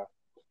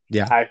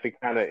actually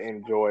kind of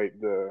enjoyed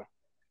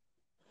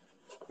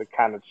to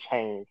kind of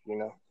change, you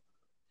know.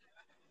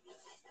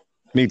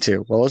 Me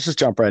too. Well, let's just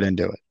jump right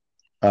into it.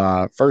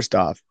 First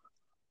off,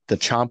 the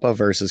Ciampa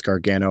versus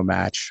Gargano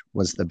match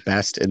was the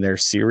best in their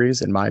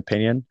series, in my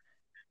opinion,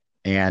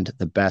 and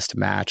the best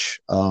match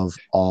of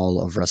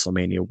all of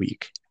WrestleMania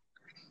week.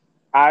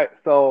 I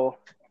thought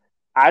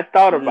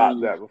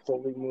about that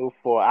before we move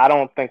forward. I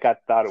don't think I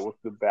thought it was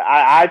the best.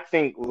 I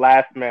think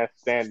Last Man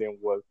Standing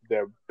was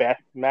their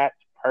best match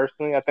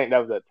personally. I think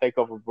that was at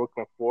Takeover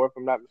Brooklyn 4, if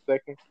I'm not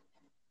mistaken.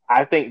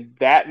 I think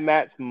that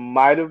match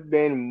might have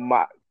been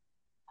my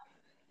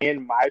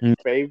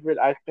favorite.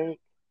 I think.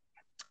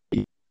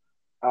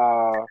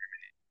 Of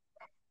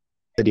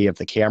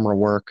the camera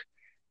work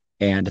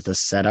and the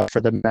setup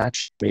for the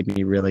match made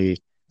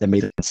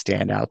it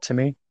stand out to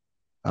me.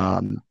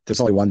 There's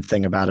only one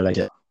thing about it I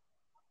did.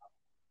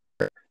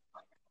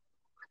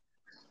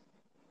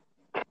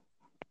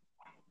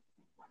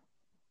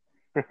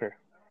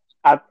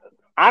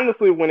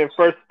 Honestly, when it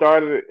first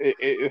started,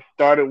 it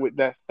started with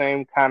that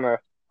same kind of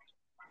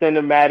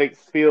cinematic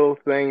feel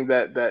thing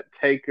that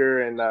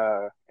Taker and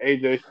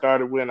AJ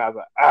started with. And I was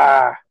like,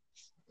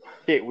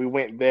 shit, we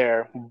went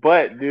there.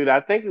 But dude,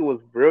 I think it was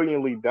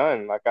brilliantly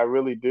done. Like I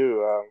really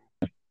do.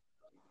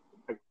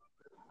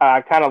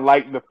 I kind of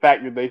like the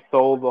fact that they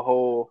sold the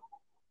whole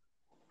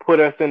put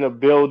us in a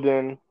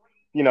building,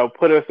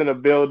 put us in a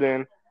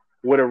building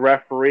with a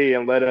referee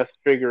and let us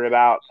figure it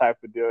out type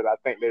of deal. I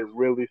think they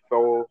really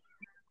sold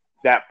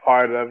that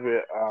part of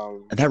it.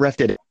 And that ref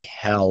did a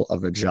hell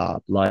of a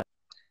job. Like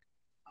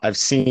I've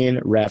seen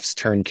refs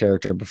turn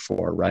character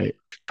before, right?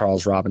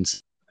 Charles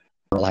Robinson,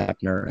 Earl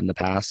Hebner in the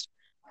past,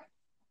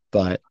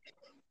 but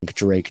I think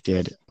Drake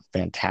did a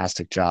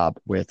fantastic job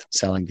with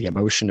selling the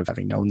emotion of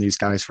having known these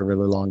guys for a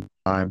really long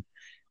time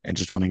and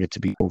just wanting it to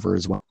be over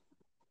as well,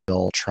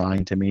 still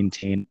trying to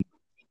maintain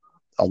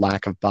a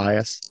lack of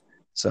bias.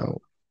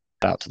 So,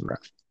 shout out to the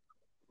ref.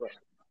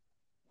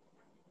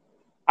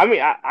 I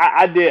mean,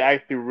 I did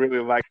actually really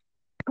like.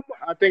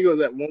 I think it was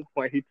at one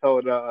point he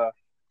told he's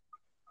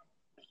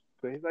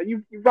like,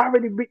 you've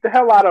already beat the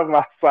hell out of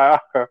my side.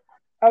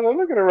 I was like,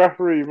 look at the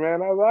referee,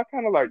 man. I was like, I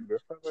kind of like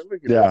this. I was like,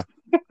 look at this.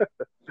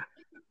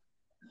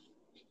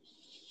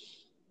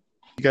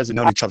 You guys have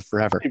known each other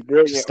forever.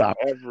 Stop.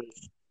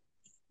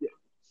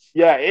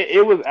 Yeah,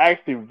 it was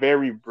actually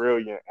very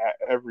brilliant at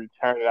every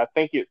turn. And I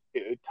think it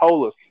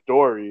told a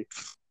story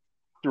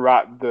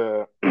throughout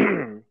the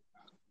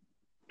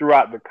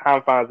throughout the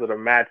confines of the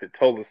match. It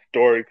told a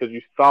story because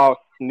you saw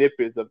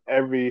snippets of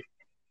every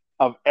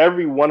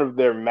one of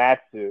their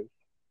matches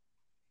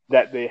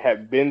that they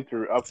had been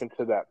through up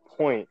until that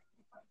point.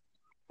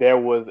 There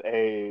was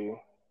I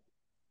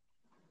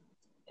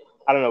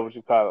don't know what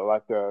you call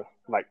it,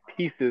 like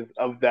pieces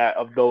of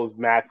those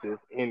matches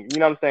in, you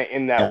know what I'm saying,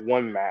 in that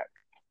one match.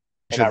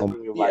 And I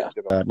really liked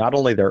it. Not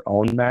only their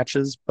own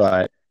matches,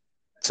 but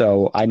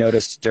so I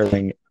noticed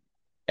during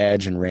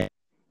Edge and Randy,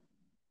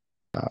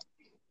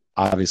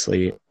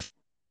 obviously,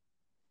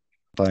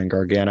 and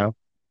Gargano,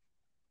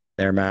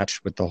 their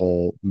match with the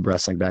whole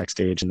wrestling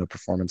backstage and the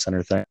performance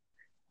center thing,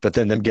 but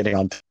then them getting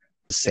on the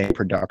same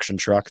production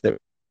truck that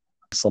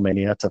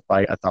WrestleMania to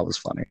fight, I thought was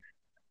funny.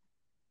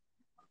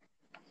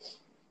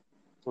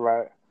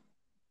 Right.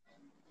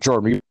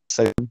 Jordan, you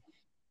say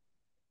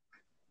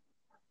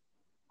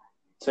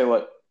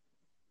what?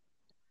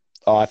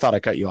 Oh, I thought I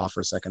cut you off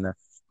for a second there.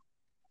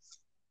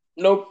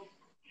 Nope.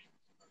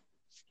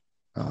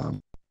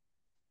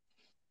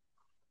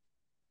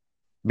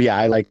 But yeah,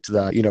 I liked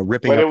the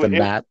ripping up the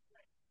mat.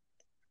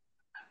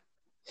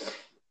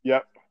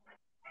 Yep.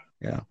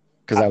 Yeah,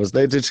 because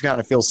they just kind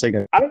of feel sick.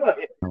 I don't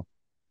know.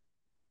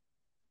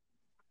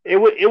 It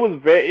was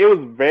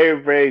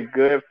very, very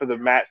good for the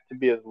match to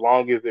be as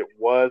long as it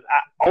was.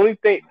 I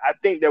think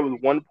there was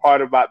one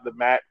part about the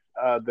match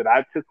that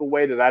I took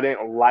away that I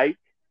didn't like.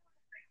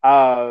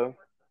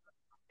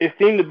 It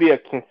seemed to be a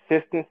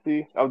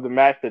consistency of the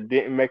match that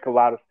didn't make a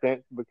lot of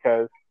sense,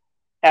 because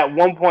at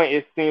one point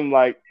it seemed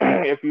like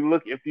if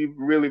you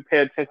really pay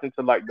attention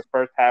to like the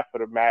first half of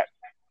the match,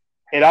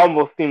 it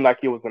almost seemed like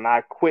it was an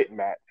I quit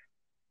match.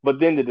 But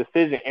then the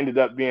decision ended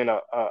up being a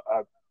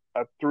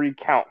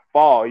 3-count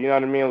fall. You know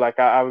what I mean? Like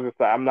I was just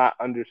like, I'm not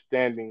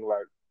understanding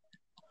like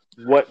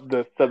what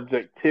the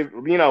subjective,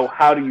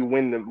 how do you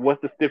win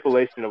what's the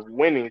stipulation of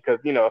winning? Because,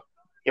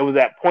 it was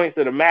at points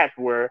of the match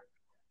where,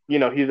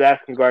 he's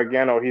asking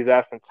Gargano, he's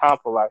asking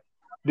Ciampa, like,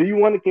 do you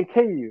want to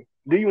continue?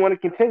 Do you want to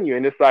continue?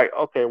 And it's like,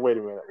 okay, wait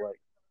a minute. Like,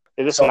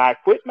 is this an I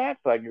quit match?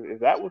 Like,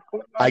 is that what's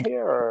going on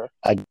here? Or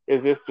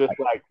is this just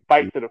like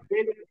fight to the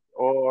finish?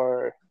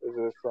 Or is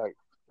this like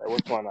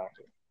what's going on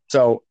here?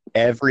 So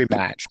every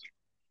match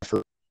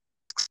for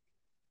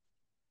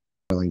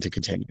willing to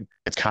continue.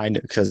 It's kind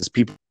of because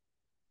people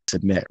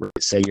submit, right?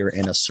 Say you're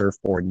in a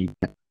surfboard and you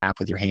tap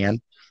with your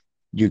hand,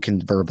 you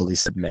can verbally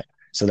submit.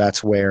 So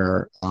that's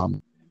where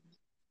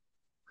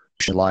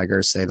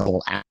Liger say the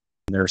whole act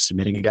they're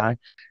submitting a guy,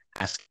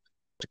 ask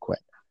to quit.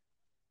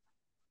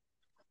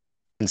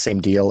 And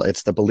same deal,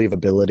 it's the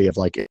believability of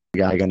like, is the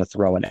guy going to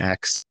throw an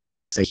X,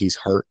 say he's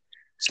hurt.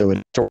 So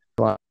in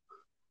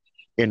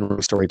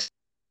room story,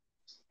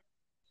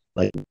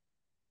 Like,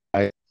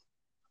 I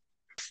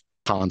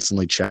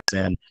constantly checks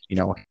in,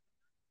 looking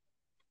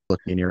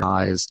in your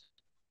eyes.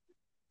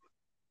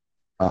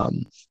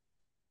 Because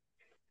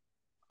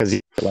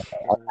like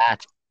a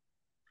match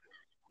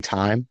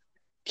time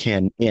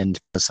can end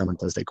because someone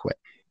says they quit.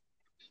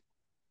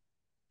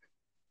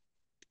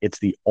 It's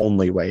the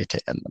only way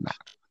to end the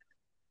match.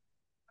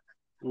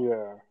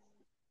 Yeah.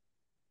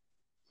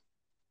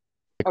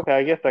 Okay,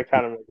 I guess that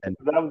kind of makes sense.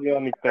 That was the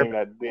only thing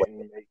that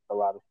didn't make a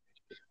lot of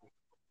sense.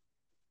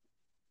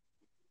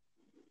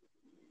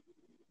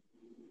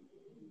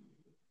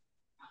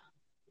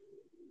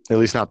 At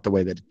least not the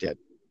way that it did,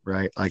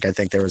 right? Like, I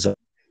think there was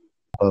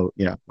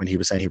when he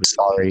was saying he was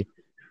sorry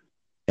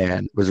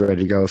and was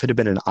ready to go. If it had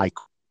been an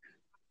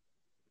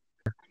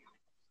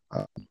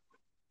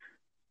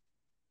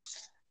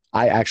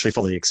I actually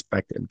fully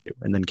expected him to,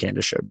 and then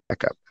Candace showed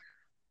back up.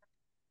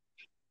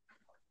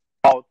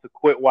 To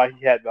quit while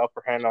he had the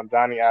upper hand on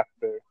Johnny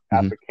after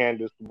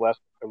Candace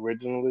left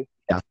originally.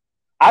 Yeah.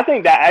 I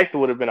think that actually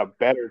would have been a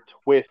better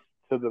twist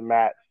to the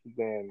match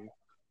than.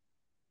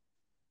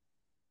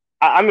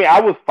 I mean,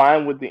 I was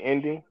fine with the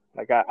ending.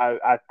 Like,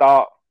 I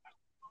thought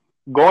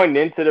going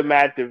into the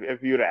match,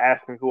 if you would have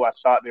asked me who I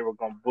thought they were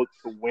going to book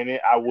to win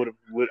it, I would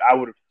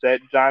have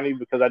said Johnny,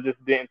 because I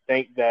just didn't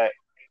think that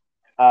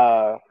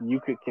you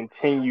could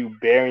continue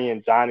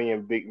burying Johnny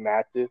in big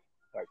matches.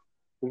 Like,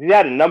 he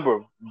had a number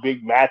of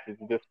big matches.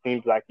 It just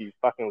seems like he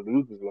fucking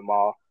loses them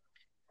all.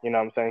 You know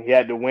what I'm saying? He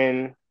had to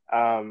win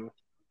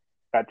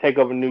take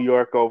over New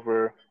York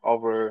over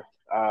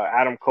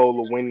Adam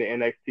Cole to win the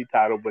NXT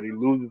title, but he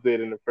loses it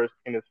in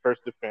his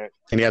first defense.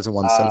 And he hasn't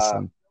won since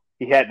then.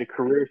 He had the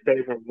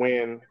career-saving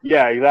win.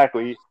 Yeah,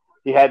 exactly.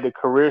 He had the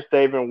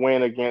career-saving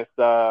win against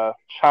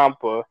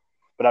Ciampa,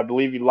 but I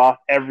believe he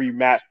lost every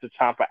match to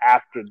Ciampa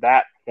after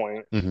that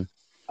point. Mm-hmm.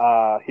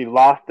 He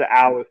lost to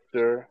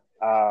Alistair.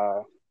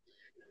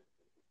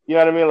 You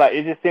know what I mean? Like,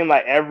 it just seemed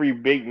like every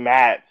big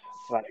match,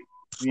 like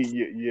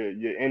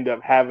you end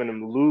up having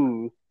him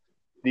lose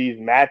these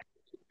matches.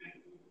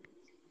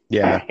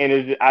 Yeah.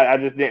 And I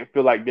just didn't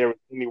feel like there was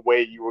any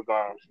way you were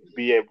going to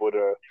be able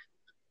to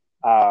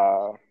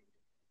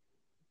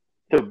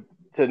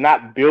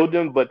not build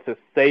him, but to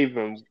save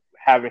him,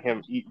 having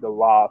him eat the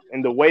loss.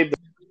 And the way that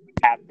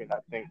happened, I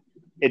think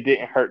it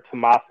didn't hurt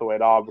Tommaso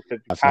at all, because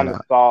you kind of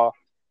saw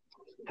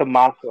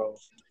Tommaso,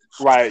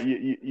 right?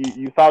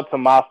 You saw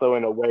Tommaso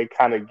in a way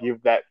kind of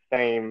give that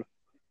same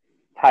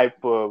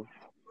type of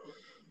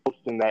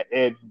motion that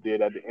Edge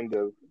did at the end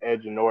of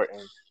Edge and Orton,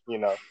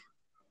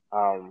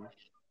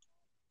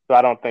 So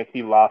I don't think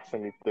he lost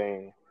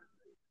anything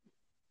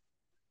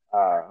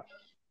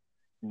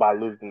by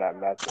losing that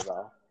match at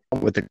all.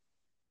 With the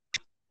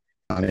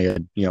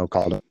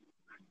called him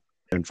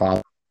and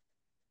followed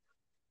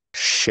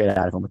shit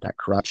out of him with that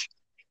crutch.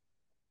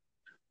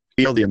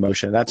 Feel the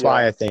emotion. That's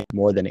why I think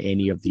more than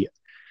any of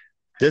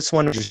this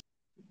one just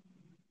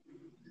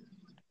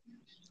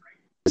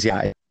it's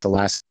the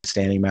last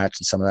standing match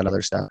and some of that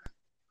other stuff.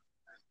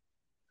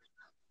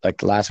 Like,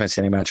 the last man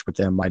standing match with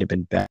them might have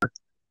been better,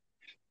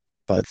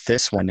 but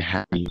this one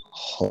had me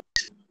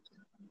hooked.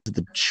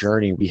 The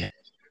journey we had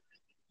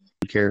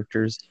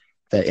characters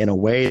that, in a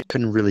way,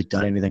 couldn't really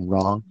done anything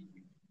wrong.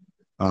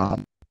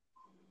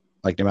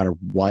 Like, no matter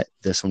what,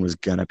 this one was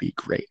gonna be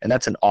great, and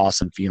that's an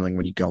awesome feeling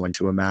when you go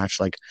into a match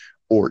like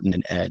Orton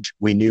and Edge.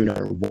 We knew no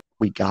matter what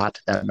we got,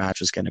 that match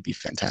was gonna be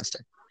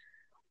fantastic,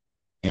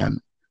 and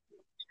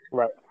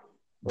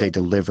they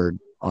delivered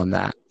on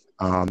that.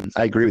 I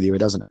agree with you. It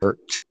doesn't hurt.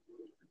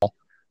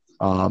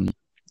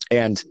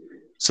 And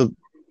so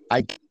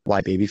I get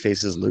why baby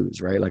faces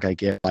lose, right? Like, I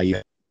get why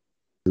you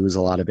lose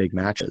a lot of big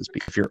matches,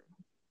 because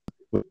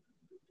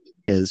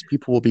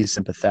people will be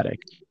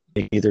sympathetic.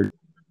 They either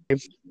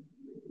give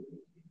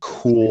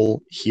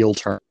cool heel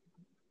turn.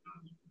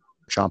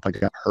 Ciampa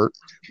got hurt,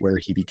 where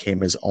he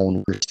became his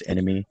own worst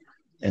enemy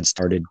and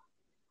started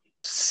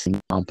seeing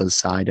Ciampa's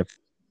side of.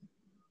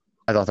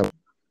 I thought that.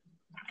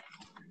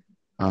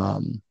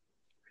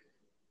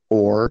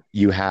 Or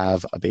you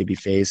have a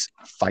babyface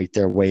fight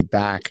their way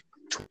back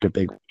to a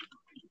big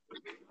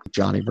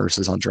Johnny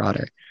versus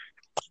Andrade,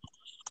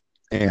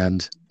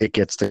 and it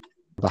gets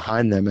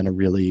behind them in a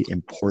really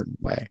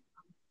important way.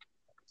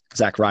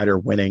 Zack Ryder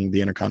winning the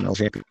Intercontinental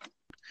Championship,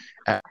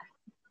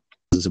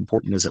 as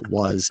important as it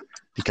was,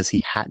 because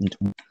he hadn't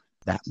won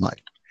that much.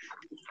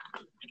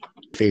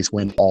 Face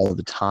win all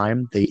the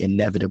time, they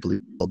inevitably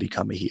will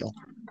become a heel.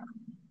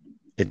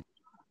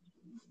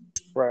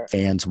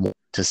 Fans want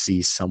to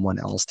see someone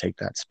else take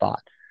that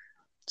spot.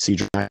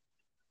 CJ,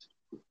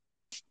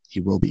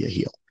 he will be a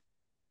heel.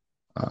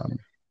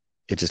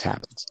 It just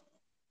happens.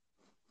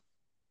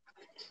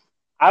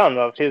 I don't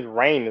know if his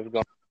reign is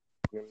going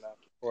to be enough.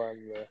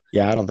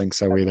 Yeah, I don't think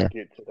so either.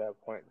 Get to that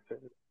point. I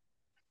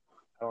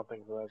don't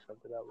think it's going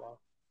to that long.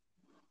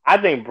 I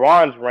think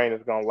Braun's reign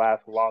is going to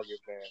last longer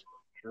than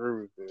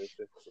Drew's is.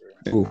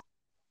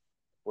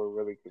 We're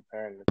really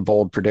comparing a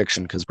bold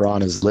prediction, because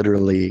Braun is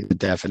literally the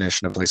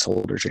definition of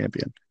placeholder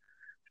champion.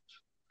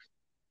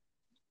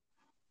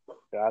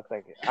 Yeah, I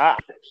think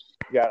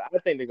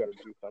they're gonna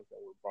do something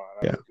with Braun.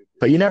 Yeah,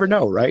 but you never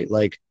know, right?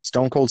 Like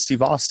Stone Cold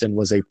Steve Austin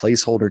was a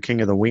placeholder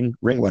King of the Ring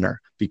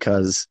winner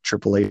because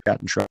Triple H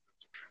got in trouble.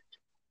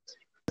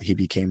 He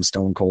became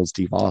Stone Cold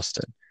Steve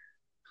Austin.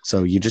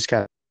 So you just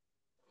got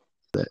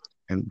it.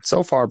 And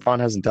so far, Braun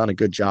hasn't done a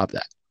good job of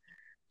that.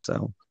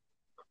 So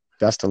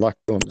best of luck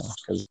to him, though,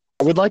 because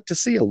I would like to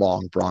see a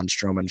long Braun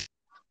Strowman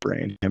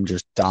reign, him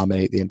just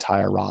dominate the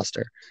entire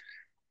roster.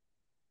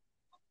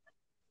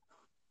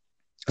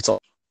 That's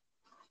all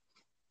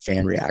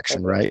fan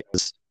reaction, right?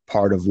 It's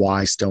part of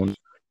why Stone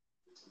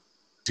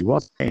he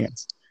was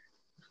fans.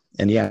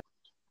 And yeah,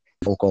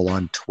 vocal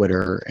on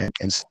Twitter and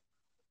the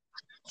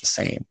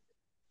same.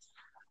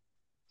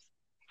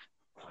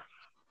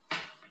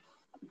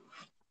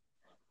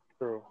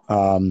 True.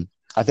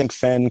 I think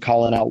Finn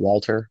calling out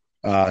Walter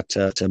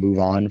to move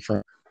on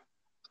from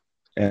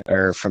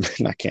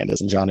not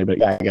Candace and Johnny, but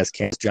yeah, I guess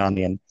Candace,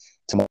 Johnny, and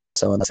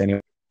Tommaso, and that's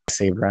anyway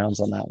saved rounds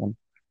on that one.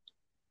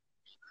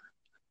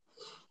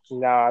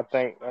 No, I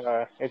think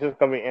it's just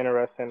gonna be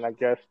interesting, I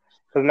guess,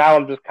 because now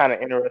I'm just kind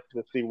of interested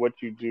to see what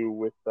you do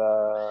with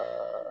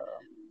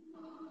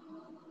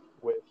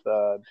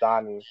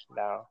Johnny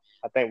now.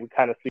 I think we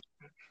kind of see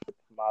with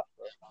Tommaso,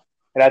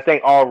 and I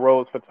think all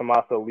roads for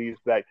Tommaso leads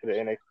back to the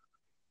NXT.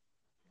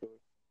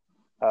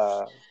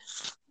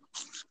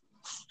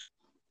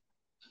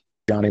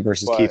 Johnny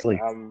versus Keith Lee.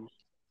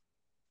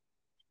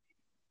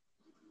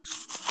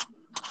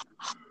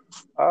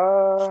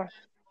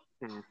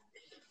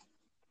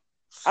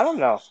 I don't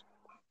know.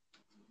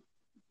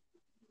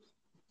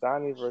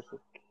 Johnny versus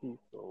Keith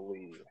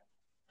Lee.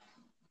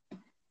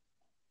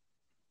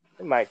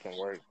 It might can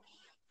work.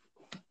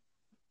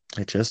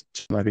 It just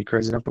might be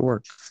crazy enough to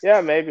work.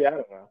 Yeah, maybe. I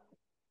don't know.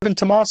 Even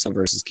Tommaso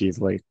versus Keith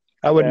Lee.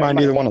 I wouldn't mind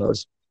either one of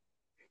those.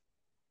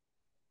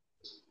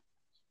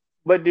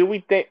 But do we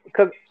think,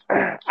 because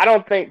I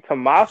don't think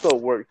Tommaso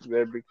works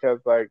there, because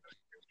like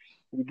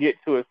you get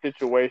to a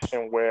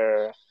situation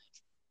where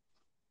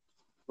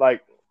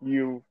like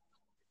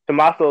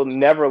Tommaso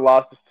never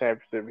lost his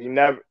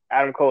championship.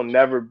 Adam Cole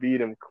never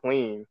beat him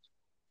clean.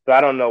 So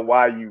I don't know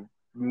why you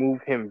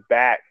move him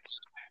back.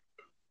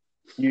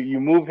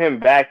 You move him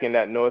back in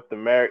that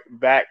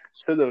back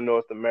to the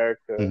North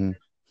America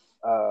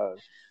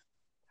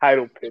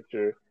title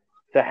picture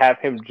to have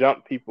him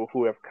jump people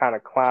who have kind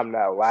of climbed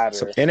that ladder.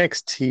 So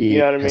NXT, you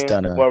know what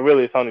I mean? Well,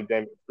 really, it's only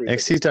Damian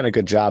Priest. NXT's done a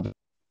good job of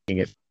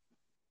making it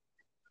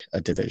a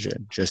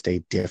division, just a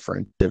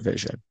different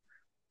division.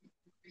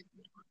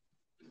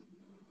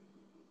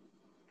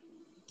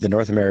 The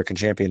North American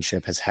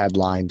Championship has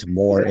headlined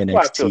more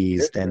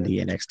NXTs than the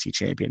NXT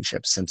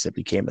Championship since it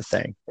became a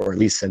thing, or at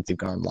least since they've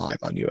gone live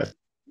on US.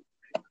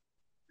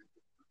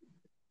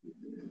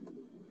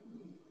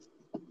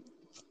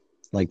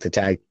 Like the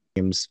tag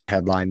teams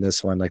headline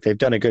this one, like they've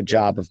done a good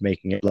job of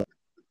making it look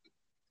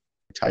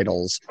like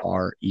titles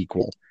are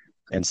equal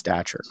in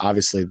stature.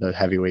 Obviously, the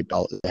heavyweight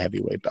belt is the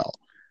heavyweight belt,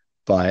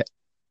 but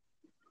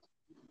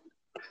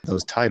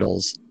those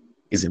titles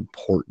is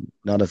important.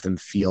 None of them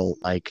feel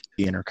like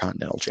the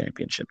Intercontinental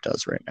Championship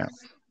does right now.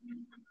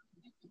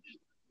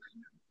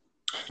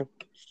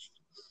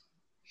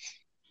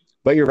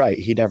 But you're right.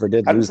 He never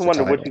did lose the title. I just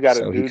wonder what you got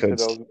to do to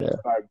those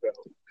five belts.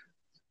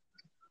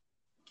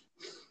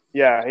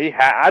 Yeah,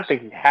 I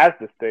think he has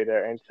to stay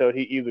there until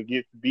he either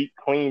gets beat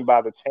clean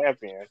by the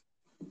champion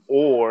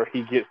or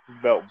he gets the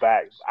belt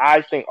back.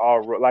 I think all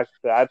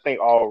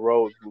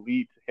roads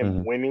lead to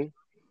him winning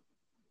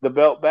the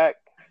belt back.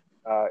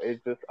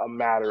 It's just a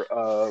matter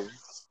of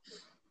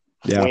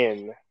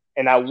when.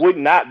 And I would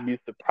not be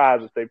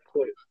surprised if they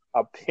put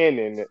a pin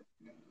in it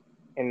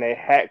and they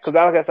had, because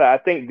like I said, I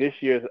think this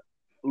year is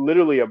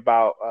literally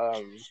about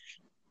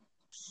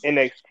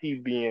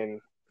NXT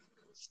being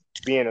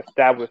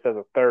established as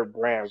a third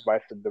brand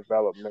versus a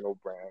developmental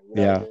brand. You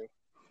know what I mean?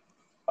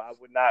 I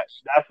would not.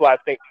 That's why I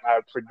think my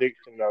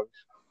prediction of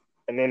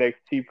an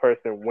NXT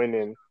person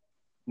winning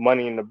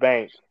Money in the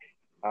Bank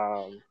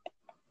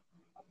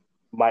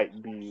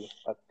might be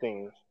a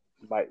thing.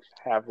 Might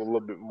have a little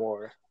bit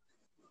more.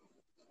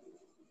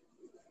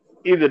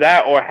 Either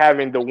that or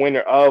having the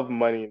winner of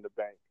Money in the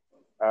Bank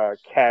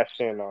cash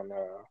in on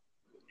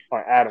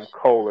Adam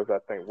Cole is, I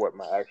think, what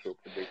my actual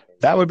prediction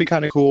is. That would be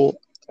kind of cool.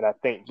 And I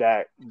think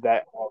that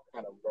all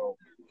kind of rolled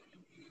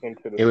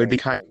into the. It would be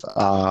kind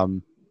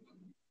of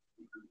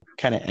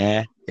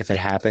if it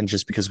happened,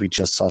 just because we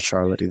just saw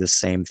Charlotte do the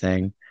same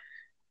thing,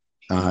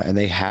 and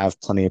they have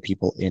plenty of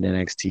people in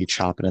NXT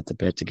chopping at the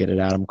bit to get at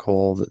Adam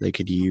Cole that they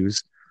could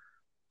use.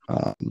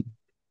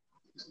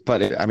 But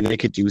they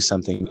could do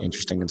something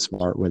interesting and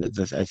smart with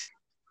it.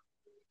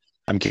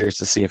 I'm curious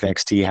to see if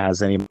NXT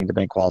has any Money in the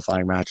Bank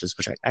qualifying matches,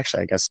 which I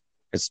guess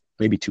it's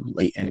maybe too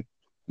late. And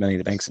Money in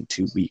the Bank's in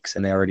 2 weeks,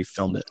 and they already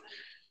filmed it.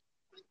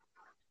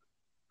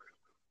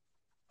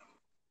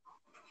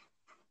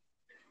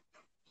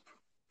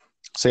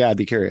 So yeah, I'd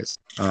be curious.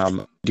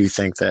 Do you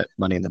think that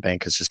Money in the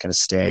Bank is just going to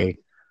stay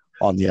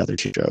on the other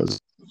two shows?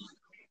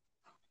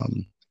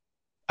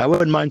 I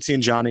wouldn't mind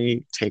seeing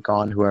Johnny take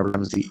on whoever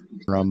comes the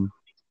interim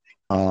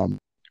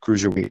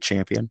cruiserweight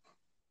champion.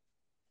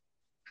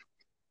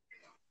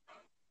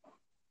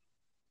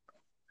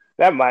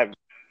 That might.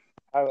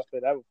 I would say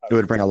that would. It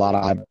would bring a lot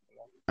of eyes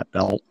that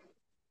belt.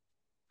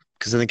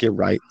 Because I think you're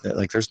right that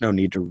like there's no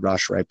need to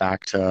rush right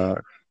back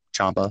to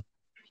Ciampa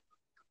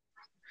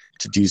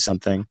to do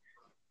something.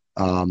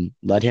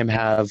 Let him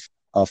have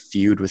a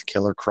feud with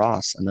Killer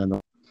Cross, and then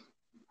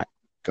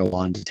go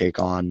on to take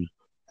on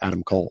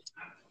Adam Cole.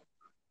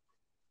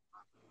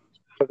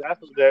 So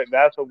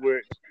that's what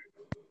we're.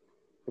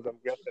 Because I'm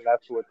guessing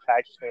that's who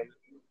attacked him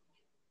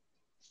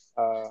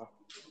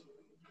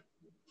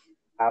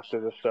after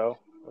the show.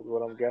 Is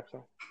what I'm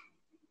guessing.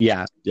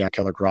 Yeah,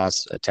 Killer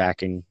Cross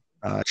attacking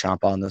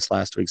Ciampa on this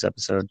last week's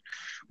episode.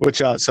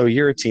 Which so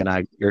you're a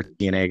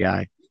TNA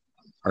guy.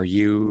 Are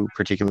you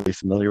particularly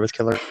familiar with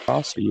Killer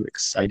Cross? Are you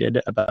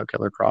excited about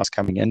Killer Cross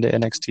coming into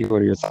NXT?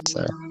 What are your thoughts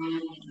there?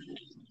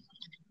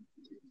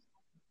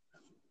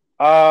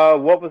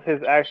 What was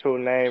his actual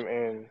name?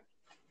 And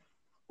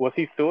was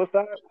he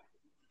Suicide?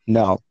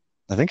 No,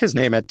 I think his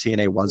name at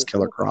TNA was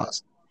Killer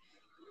Cross.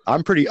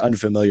 I'm pretty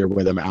unfamiliar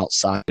with him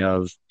outside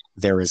of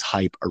there is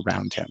hype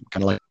around him,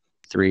 kind of like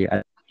T3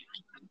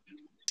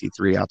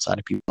 outside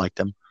of people like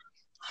them.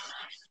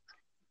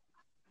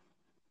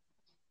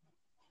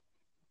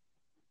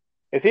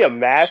 Is he a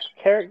masked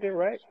character,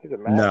 right? He's a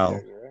masked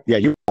character, right? Yeah,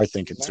 you are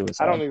thinking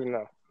Suicide. I don't even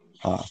know.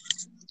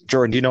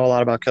 Jordan, do you know a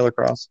lot about Killer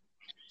Cross?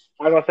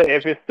 I was going to say,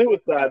 if it's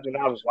Suicide, then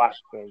I was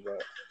watching him,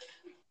 but...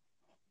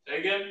 Say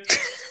again?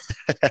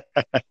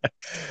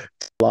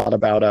 A lot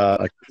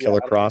about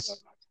Killer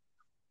Cross?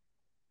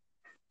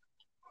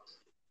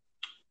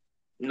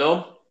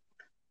 No.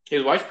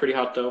 His wife's pretty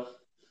hot, though.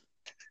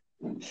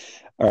 All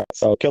right,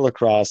 so Killer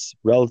Cross,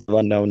 relatively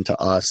unknown to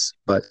us,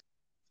 but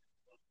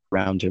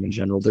around him in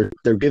general,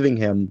 they're giving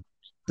him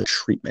the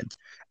treatment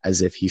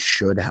as if he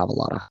should have a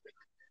lot of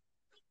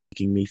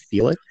making me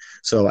feel it.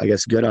 So I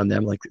guess good on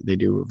them. Like they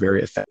do a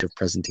very effective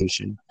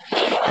presentation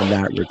in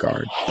that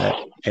regard.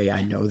 That hey,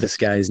 I know this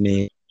guy's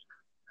name,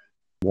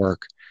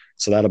 work.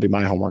 So that'll be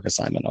my homework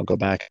assignment. I'll go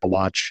back and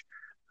watch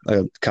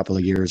a couple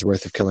of years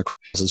worth of Killer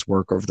Cross's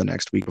work over the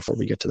next week before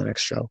we get to the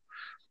next show.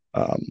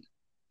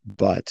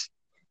 But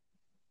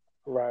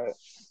right.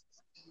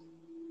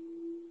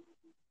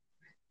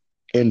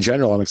 In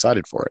general, I'm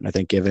excited for it. And I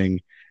think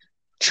giving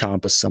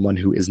Ciampa someone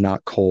who is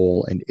not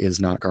Cole and is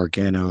not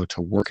Gargano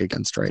to work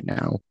against right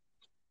now,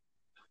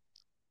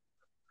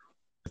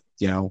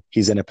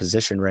 he's in a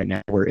position right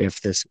now where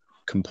if this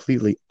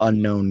completely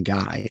unknown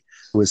guy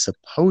who is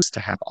supposed to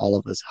have all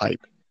of this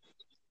hype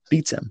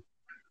beats him,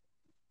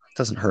 it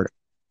doesn't hurt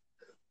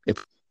him.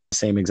 It's the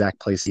same exact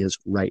place he is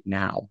right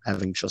now,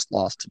 having just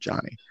lost to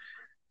Johnny.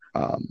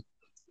 And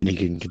he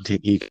can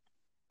continue,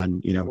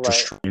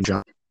 destroy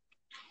Johnny.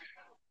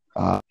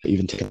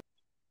 Even take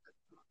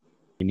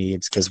he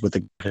needs, because with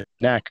the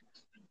neck,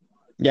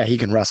 yeah, he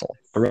can wrestle.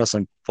 But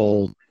wrestling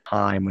full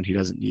time when he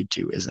doesn't need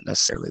to isn't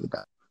necessarily the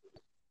best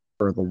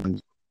for the one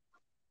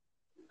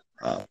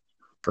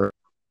for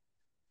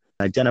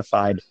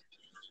identified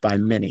by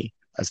many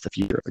as the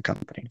future of the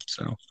company.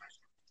 So,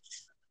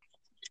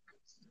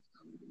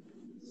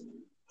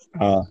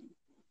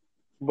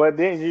 but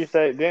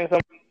didn't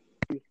some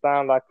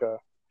sound like a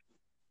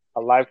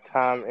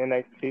lifetime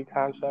NXT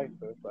contract?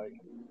 So it's like.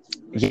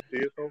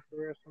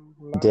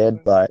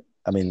 Did, but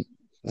I mean,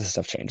 this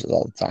stuff changes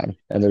all the time,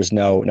 and there's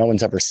no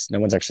one's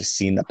actually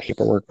seen the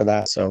paperwork for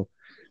that, so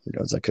who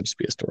knows? That could just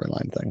be a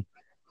storyline thing.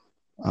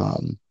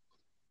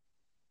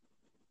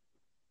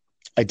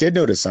 I did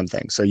notice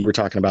something. So you were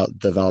talking about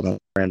developmental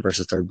brand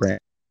versus third brand.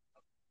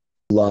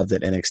 Love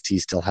that NXT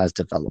still has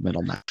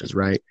developmental matches,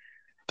 right?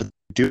 But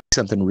do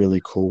something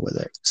really cool with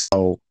it.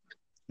 So,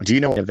 do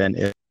you know what event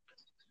is?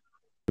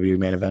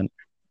 Main event.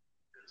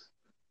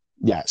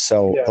 Yeah,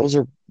 so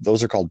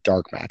those are called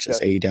dark matches.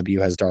 Yeah. AEW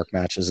has dark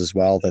matches as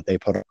well that they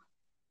put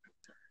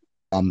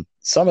on.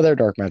 Some of their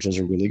dark matches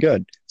are really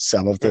good.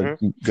 Some of the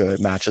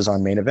good matches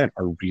on main event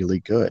are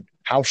really good.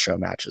 House show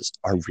matches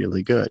are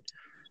really good.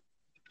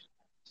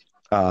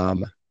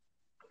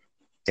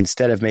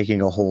 Instead of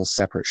making a whole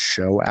separate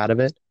show out of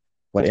it,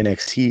 what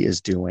NXT is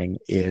doing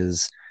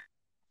is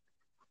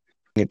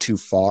it too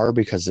far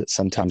because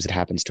sometimes it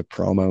happens to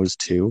promos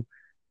too.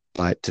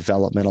 But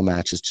developmental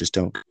matches just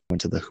don't go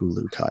into the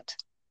Hulu cut.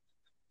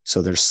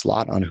 So their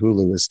slot on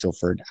Hulu is still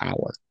for an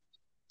hour.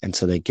 And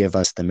so they give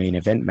us the main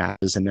event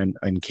matches. And then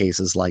in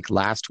cases like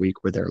last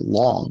week where they're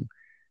long,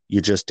 you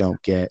just don't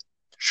get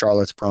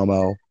Charlotte's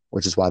promo,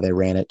 which is why they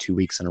ran it 2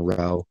 weeks in a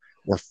row,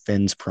 or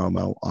Finn's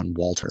promo on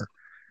Walter,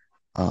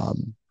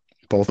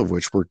 both of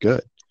which were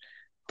good.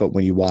 But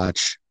when you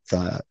watch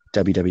the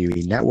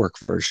WWE Network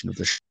version of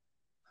the show,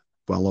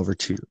 well over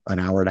an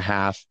hour and a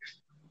half,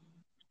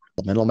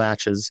 middle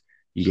matches,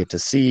 you get to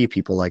see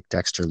people like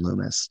Dexter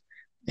Lumis,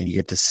 and you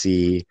get to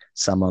see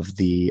some of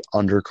the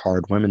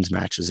undercard women's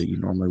matches that you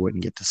normally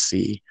wouldn't get to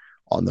see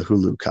on the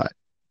Hulu cut.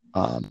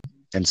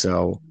 And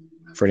so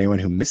for anyone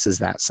who misses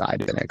that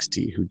side of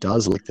NXT, who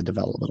does like the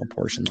developmental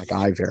portion, like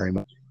I very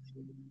much,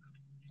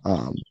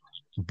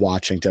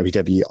 watching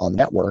WWE on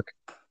network,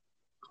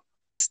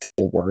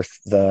 still worth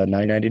the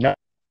 $9.99.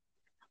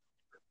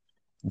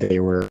 They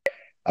were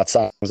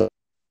outside of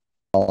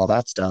all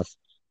that stuff.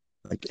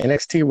 Like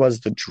NXT was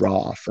the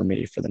draw for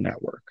me for the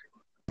network.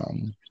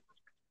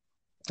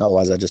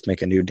 Otherwise, I just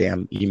make a new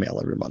damn email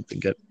every month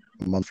and get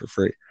a month for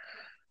free.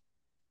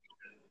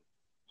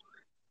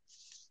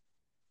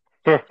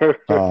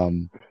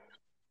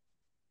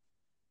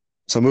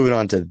 So moving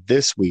on to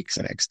this week's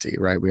NXT,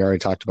 right? We already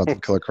talked about the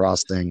Killer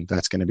Cross thing.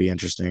 That's going to be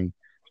interesting.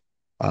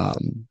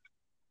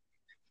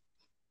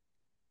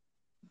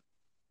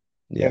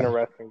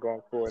 Interesting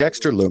going forward.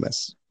 Dexter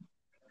Lumis.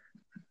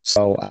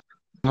 So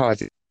how I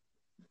think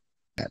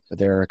that, but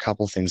there are a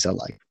couple things I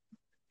like.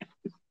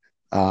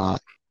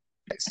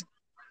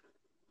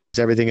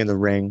 Everything in the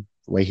ring,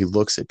 the way he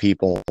looks at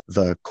people,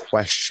 the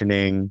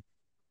questioning,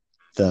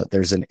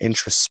 there's an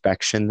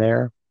introspection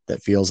there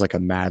that feels like a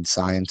mad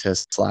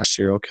scientist /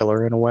 serial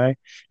killer in a way,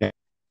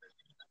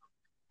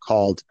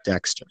 called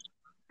Dexter.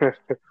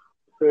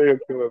 Serial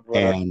killer,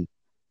 and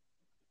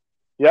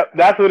yep,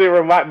 that's what it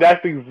reminded.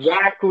 That's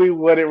exactly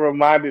what it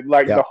reminded.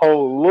 Like the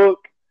whole look.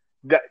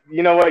 That,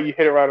 you know what? You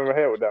hit it right on the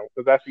head with that one,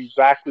 because that's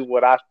exactly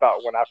what I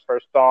thought when I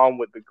first saw him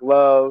with the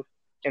gloves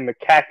and the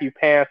khaki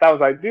pants. I was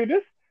like, dude,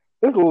 this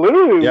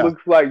literally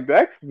looks like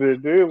Dexter,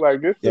 dude. Like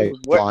this is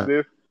what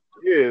this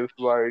is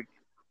like.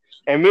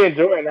 And me and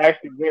Jordan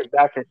actually went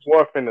back and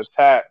forth in the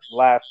chat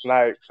last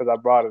night because I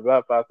brought it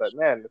up. I was like,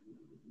 man,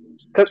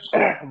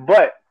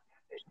 but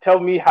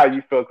tell me how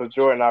you feel, because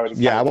Jordan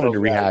already. I wanted to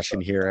rehash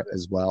and hear it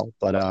as well,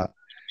 but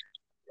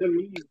to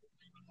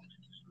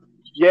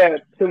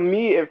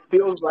me, it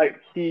feels like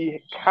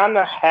he kind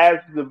of has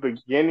the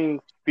beginning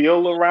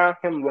feel around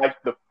him,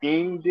 like the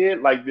Fiend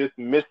did, like this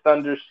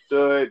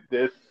misunderstood,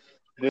 this.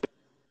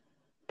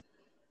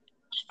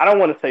 I don't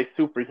want to say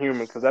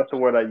superhuman because that's the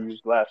word I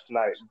used last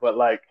night, but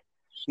like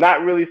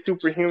not really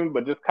superhuman,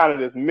 but just kind of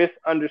this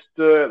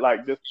misunderstood,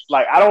 like this.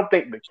 Like I don't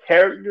think the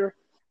character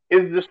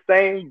is the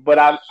same, but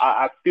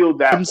I feel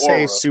that aura.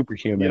 Say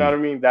superhuman. You know what I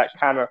mean? That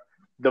kind of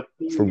the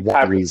for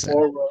what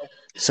reason?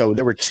 So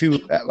there were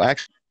two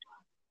actually.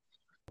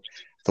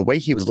 The way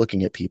he was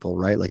looking at people,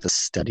 right? Like the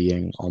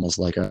studying, almost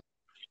like a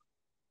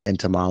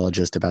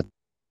entomologist about,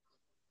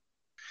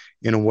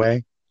 in a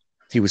way,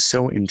 he was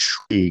so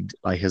intrigued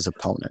by his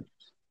opponent.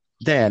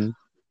 Then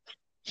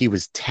he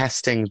was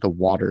testing the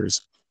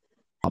waters,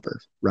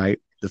 right?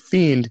 The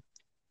Fiend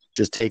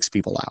just takes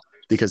people out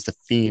because the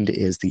Fiend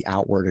is the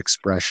outward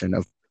expression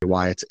of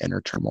Wyatt's inner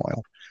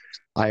turmoil.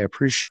 I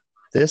appreciate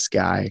this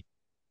guy,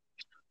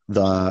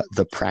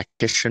 the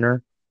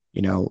practitioner,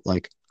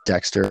 like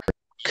Dexter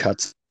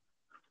cuts.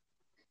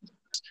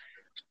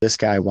 This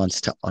guy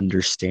wants to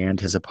understand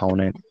his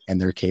opponent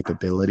and their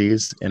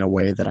capabilities in a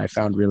way that I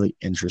found really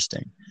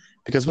interesting.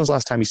 Because when was the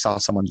last time you saw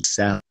someone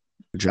sell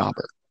a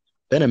jobber?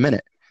 Been a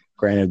minute.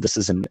 Granted, this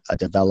isn't a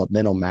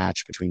developmental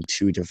match between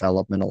two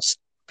developmental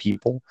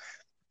people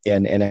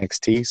in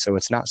NXT, so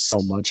it's not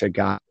so much a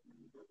guy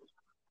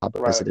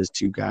as it is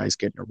two guys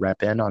getting a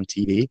rep in on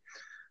TV.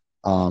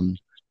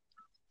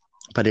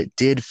 But it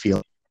did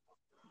feel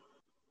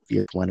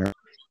winner.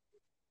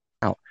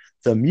 Now,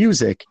 the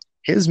music.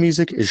 His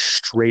music is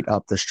straight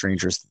up the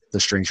Stranger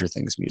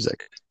Things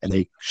music, and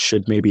they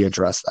should maybe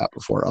address that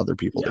before other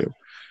people do.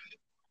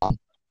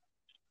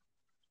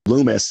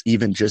 Loomis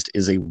even just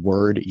is a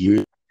word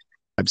used to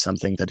describe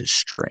something that is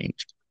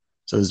strange.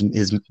 So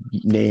his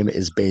name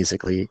is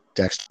basically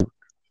Dexter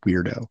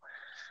Weirdo.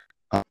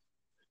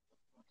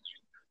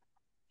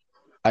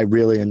 I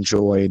really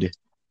enjoyed,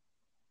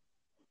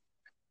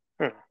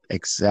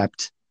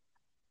 except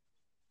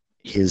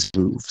his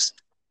moves.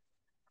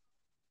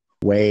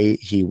 Way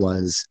he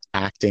was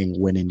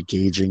acting when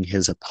engaging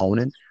his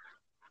opponent,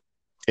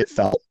 it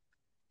felt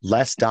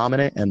less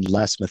dominant and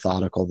less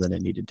methodical than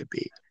it needed to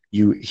be.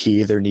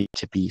 He either needed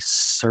to be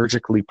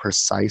surgically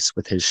precise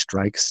with his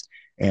strikes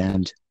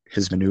and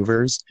his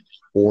maneuvers,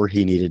 or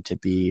he needed to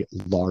be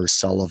Lars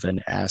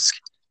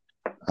Sullivan-esque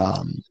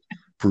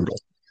brutal.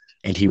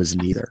 And he was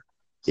neither.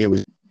 It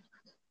was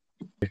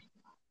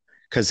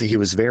because he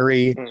was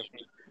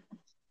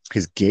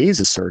his gaze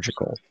is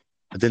surgical,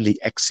 but then the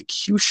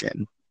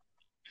execution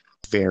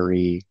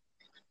very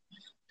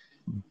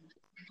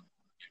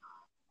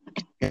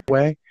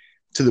way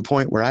to the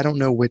point where I don't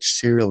know which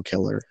serial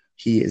killer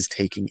he is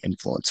taking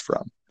influence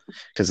from,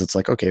 because it's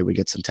like, okay, we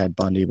get some Ted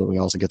Bundy, but we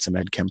also get some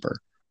Ed Kemper.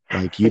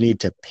 Like, you need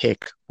to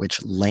pick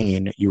which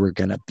lane you are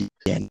going to be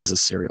in as a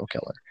serial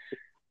killer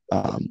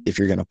if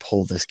you're going to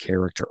pull this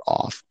character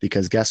off,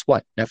 because guess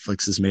what?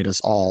 Netflix has made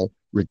us all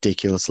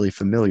ridiculously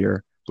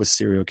familiar with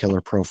serial killer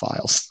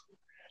profiles.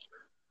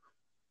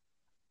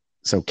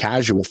 So a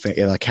casual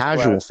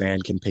fan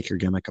can pick your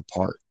gimmick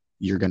apart.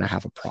 You're going to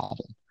have a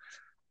problem.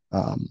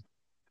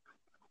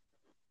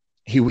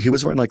 He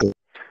was wearing like a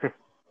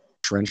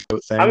trench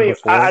coat thing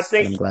before, I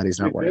think, and I'm glad he's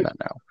not wearing that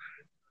now.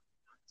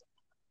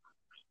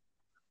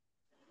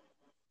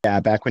 Yeah,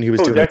 back when he was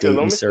doing the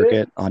dating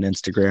circuit on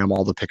Instagram,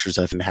 all the pictures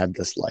of him had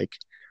this like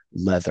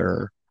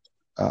leather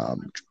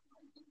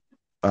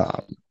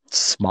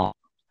smock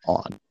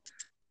on.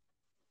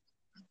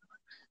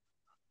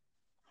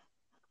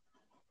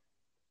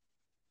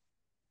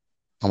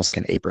 almost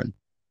like an apron.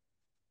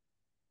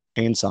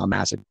 Chainsaw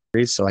Massacre,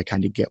 so I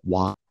kind of get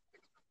why.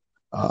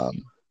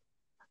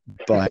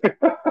 But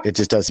it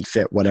just doesn't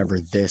fit whatever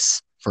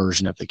this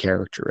version of the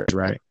character is,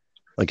 right?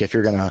 Like if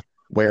you're going to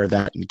wear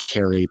that and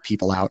carry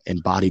people out in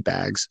body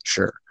bags,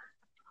 sure.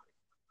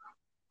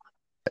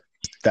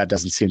 That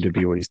doesn't seem to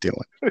be what he's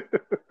doing.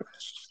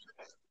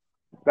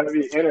 That'd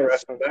be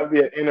interesting. That'd be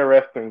an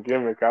interesting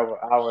gimmick. I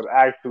would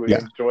actually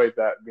enjoy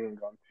that being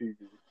on TV.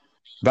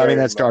 But I mean,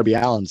 that's Darby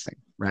Allin's thing,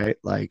 right?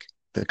 Like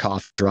the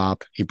cough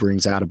drop, he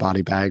brings out a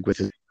body bag with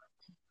it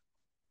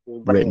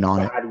written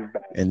on it,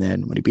 and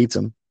then when he beats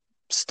him,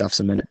 stuffs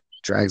him in it,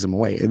 drags him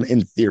away.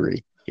 In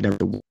theory, he never.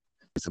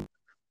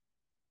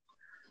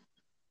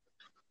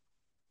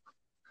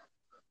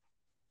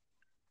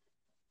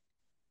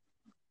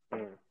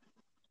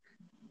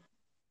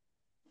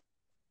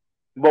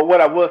 But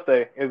what I will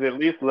say is at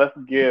least let's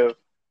give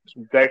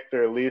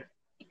Dexter at least.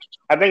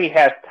 I think he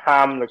has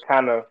time to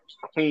kind of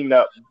clean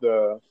up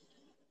the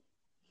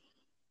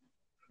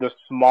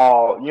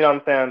small, you know what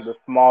I'm saying, the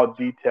small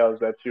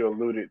details that you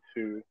alluded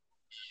to.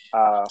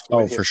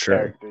 With his for sure.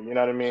 Character, you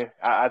know what I mean?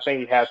 I think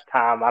he has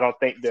time. I don't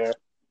think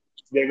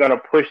they're gonna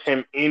push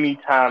him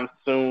anytime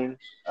soon.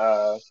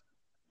 I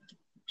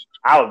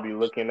would be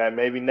looking at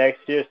maybe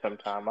next year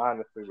sometime,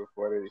 honestly,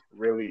 before they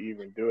really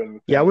even do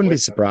anything. Yeah, I wouldn't be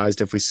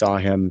surprised if we saw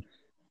him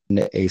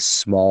in a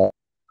small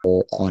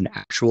role on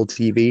actual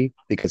TV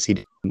because he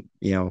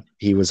didn't,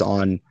 he was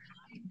on,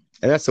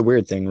 and that's the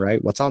weird thing,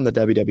 right? What's on the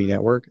WWE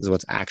network is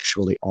what's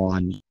actually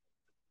on.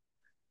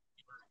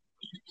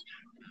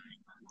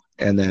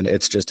 And then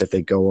it's just if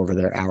they go over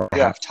their hour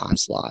and a half time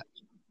slot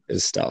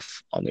is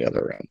stuff on the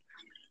other end.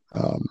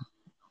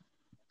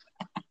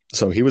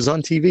 So he was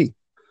on TV.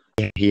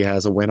 He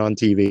has a win on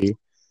TV.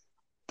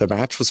 The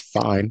match was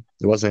fine.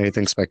 It wasn't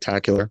anything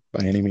spectacular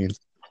by any means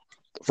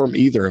from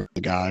either of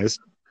the guys.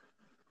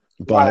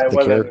 But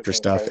the character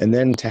stuff, and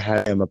then to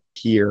have him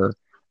appear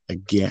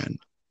again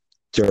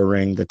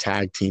during the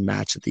tag team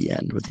match at the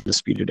end with the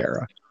Disputed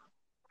Era.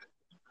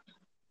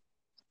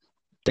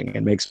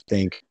 It makes me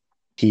think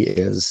he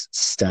is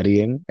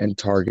studying and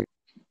targeting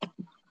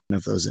one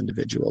of those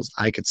individuals.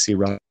 I could see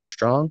Roderick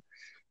Strong,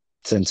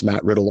 since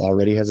Matt Riddle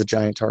already has a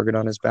giant target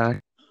on his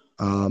back.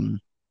 But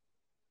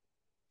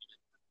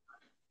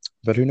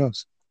who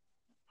knows?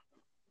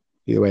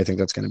 Either way, I think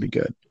that's going to be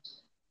good.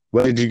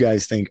 What did you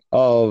guys think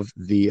of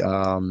the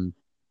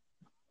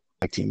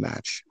tag team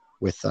match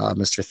with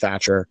Mr.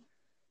 Thatcher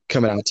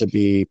coming out to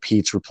be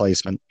Pete's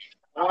replacement?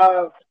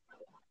 I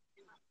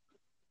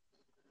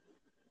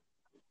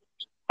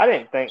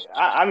didn't think.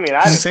 I mean,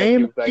 I didn't Same think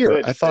he was that here.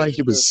 good. I thought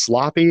he was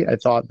sloppy. I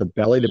thought the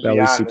belly-to-belly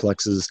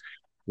suplexes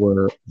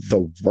were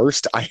the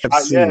worst I have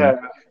seen.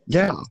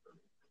 Yeah.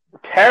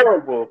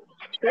 Terrible.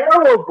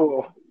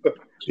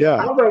 Yeah.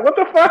 I was like, what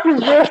the fuck is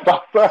this?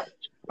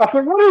 I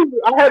said, what is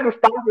this? I had to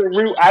stop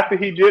and after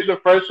he did the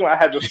first one, I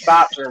had to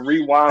stop and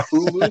rewind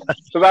Hulu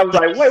because I was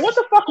like, wait, what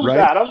the fuck was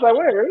that? I was like,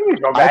 wait, let me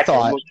go back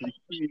and look and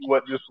see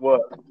what this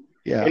was.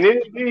 Yeah. And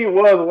it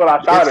was what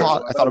I thought it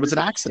was. I thought it was an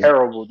accident.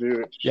 Terrible,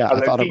 dude. Yeah,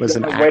 I thought it was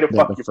an accident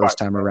the first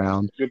time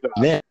around. And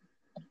then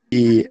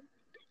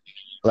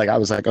I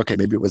was like, okay,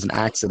 maybe it was an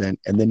accident.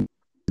 And then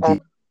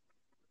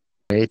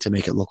to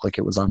make it look like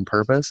it was on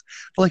purpose.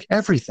 But like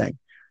everything.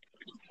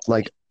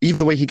 Like even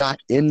the way he got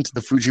into the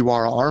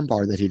Fujiwara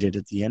armbar that he did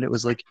at the end, it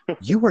was like,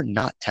 you were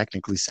not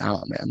technically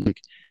sound, man. Like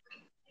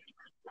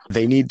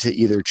they need to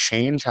either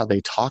change how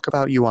they talk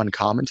about you on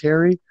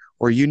commentary,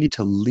 or you need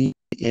to lean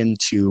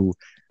into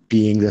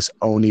being this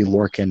Oni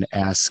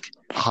Lorcan-esque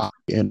high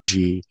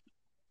energy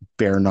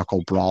bare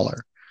knuckle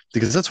brawler.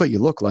 Because that's what you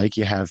look like.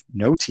 You have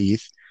no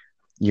teeth,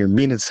 you're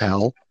mean as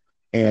hell,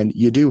 and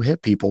you do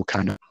hit people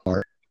kind of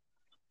hard.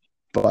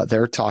 But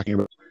they're talking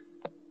about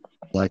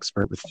an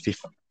expert with 50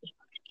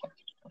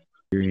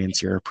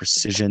 experience, you're a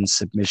precision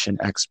submission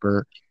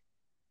expert,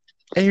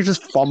 and you're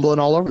just fumbling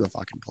all over the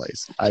fucking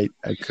place. I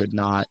could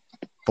not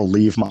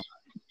believe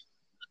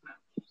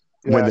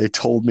when they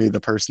told me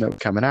the person that was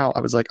coming out.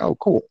 I was like, oh,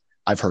 cool.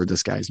 I've heard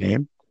this guy's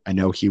name. I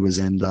know he was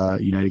in the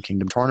United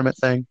Kingdom tournament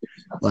thing.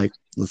 Like,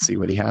 let's see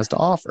what he has to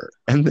offer.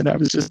 And then I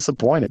was just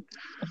disappointed.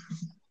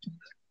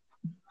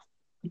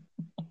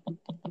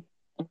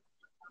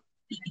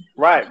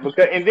 Right,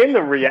 because and then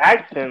the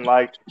reaction,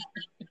 like,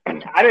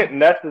 I didn't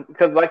necessarily,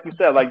 because like you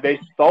said, like they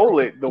stole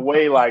it the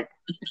way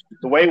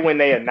when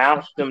they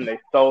announced him, they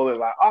stole it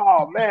like,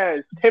 oh man,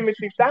 it's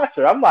Timothy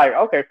Thatcher. I'm like,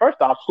 okay,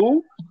 first off,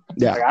 who?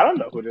 Yeah, like, I don't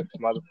know who this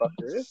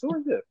motherfucker is. Who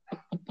is this?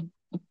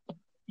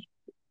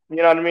 You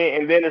know what I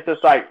mean? And then it's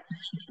just like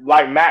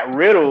Matt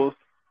Riddle's.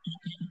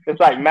 It's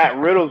like Matt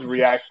Riddle's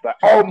reaction, like,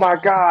 oh my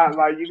god,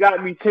 like you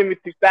got me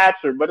Timothy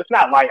Thatcher, but it's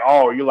not like,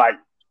 oh, you're like,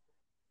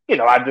 you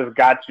know, I just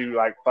got you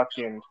like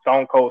fucking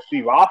Stone Cold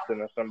Steve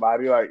Austin or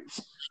somebody. Like,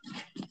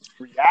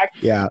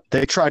 reaction. Yeah,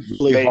 they tried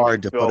really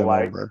hard to put him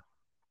over.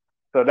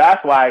 So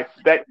that's why I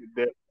expected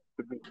this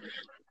to be.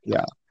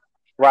 Yeah.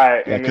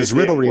 Right. Yeah, because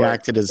Riddle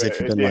reacted as if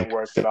he'd been like,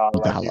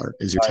 Balor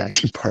is your tag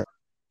team partner.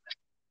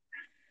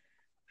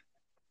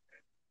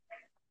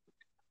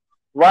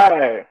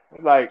 Right.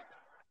 Like,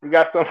 You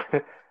got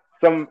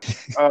some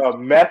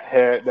meth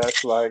head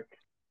that's like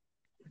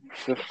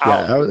just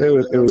out.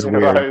 Yeah, it was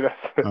weird. Like,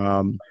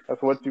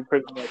 that's what you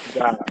pretty much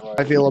got. Like.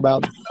 I feel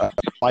about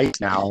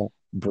fights now,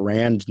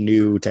 brand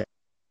new to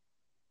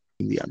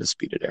the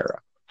Undisputed Era.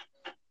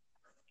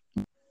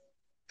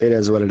 It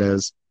is what it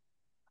is.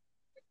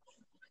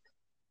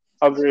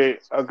 Agreed.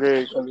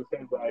 Because it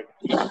seems like,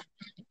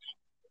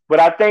 but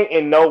I think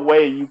in no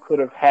way you could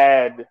have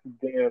had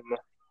them,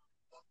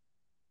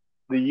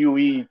 the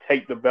UE,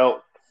 take the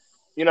belts.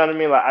 You know what I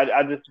mean? Like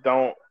I just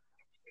don't.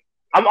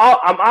 I'm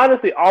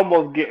honestly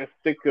almost getting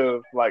sick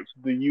of like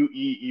the UE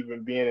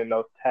even being in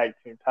those tag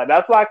team titles.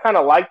 That's why I kind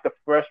of like the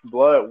fresh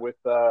blood with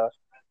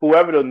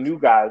whoever the new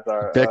guys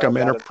are. Bickham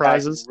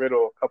Enterprises.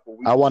 Riddle a couple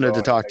weeks I wanted to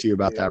ago talk to you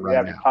about that we right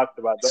haven't now. talked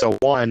about that. So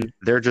one,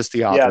 they're just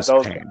the authors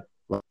of pain.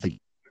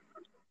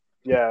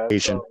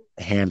 Patient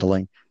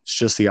handling. It's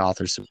just the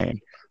authors of pain.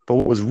 But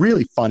what was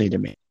really funny to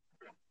me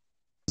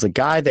was a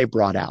guy they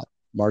brought out,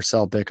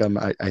 Marcel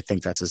Bickham. I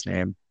think that's his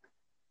name.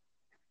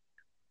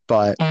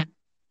 But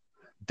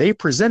they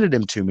presented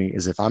him to me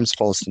as if I'm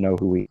supposed to know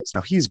who he is.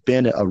 Now, he's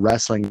been a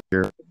wrestling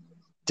for a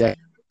decade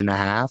and a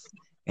half,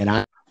 and I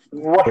have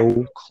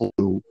no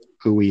clue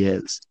who he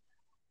is.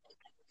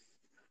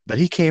 But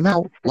he came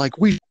out like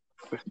we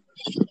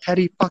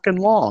Teddy fucking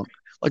Long.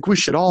 Like we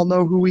should all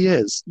know who he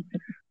is.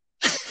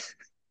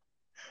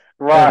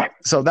 Right. And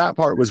so that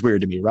part was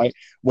weird to me, right?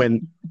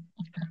 When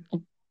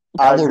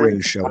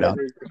Ellering showed up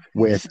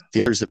with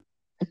there's a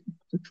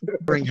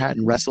ring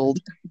hadn't wrestled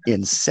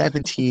in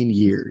 17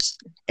 years,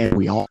 and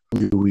we all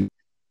knew he,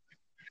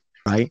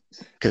 right?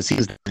 Because he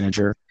was the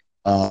manager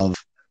of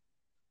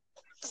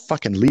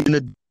fucking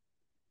Legion.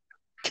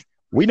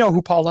 We know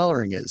who Paul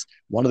Ellering is,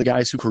 one of the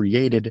guys who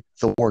created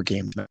the War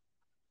Games.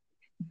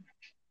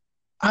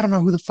 I don't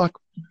know who the fuck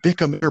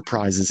Bickham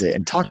Enterprises is,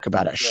 and talk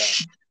about a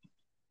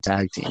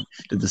tag team.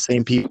 Did the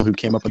same people who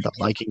came up with the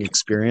Viking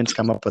Experience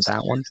come up with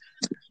that one?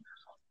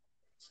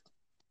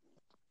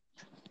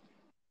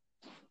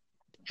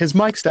 His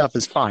mic stuff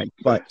is fine,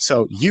 but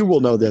so you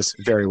will know this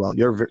very well.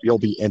 You'll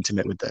be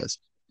intimate with this.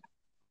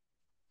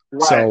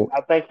 Right. So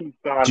I think he's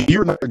gone. Do you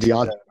remember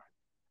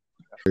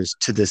Deontay's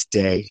to this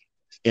day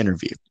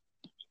interview?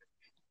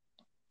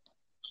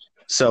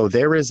 So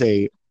there is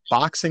a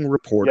boxing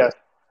reporter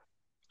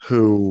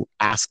who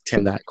asked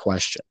him that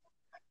question,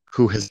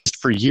 who has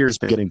for years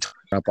been getting turned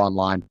up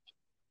online,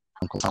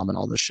 Uncle Tom and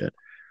all this shit.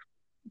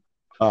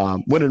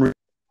 Wouldn't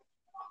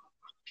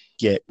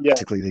get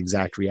particularly the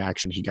exact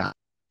reaction he got.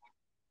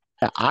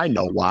 I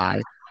know why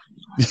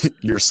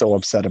you're so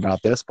upset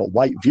about this, but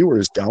white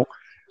viewers don't.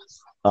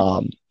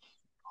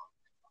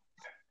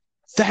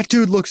 That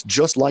dude looks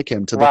just like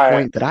him to the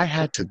point that I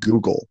had to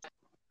Google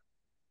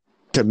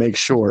to make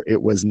sure it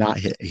was not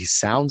him. He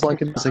sounds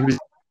like him. So he was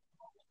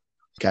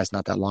guys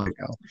not that long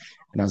ago.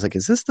 And I was like,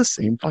 is this the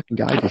same fucking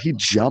guy? Did he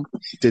jump?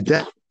 Did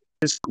that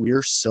his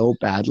career so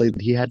badly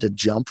that he had to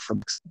jump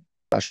from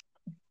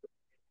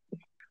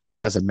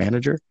as a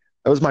manager?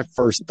 That was my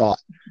first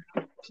thought.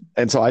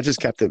 And so I just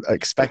kept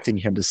expecting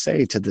him to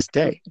say to this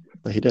day,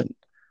 but he didn't.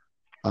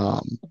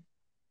 Although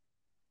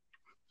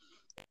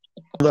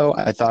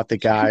I thought the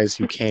guys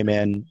who came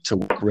in to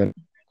work with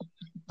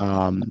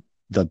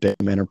the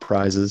Bickham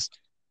Enterprises,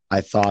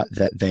 I thought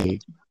that they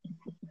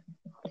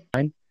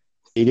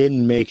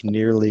didn't make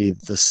nearly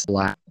the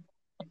slap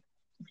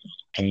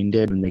Kane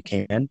did when they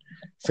came in,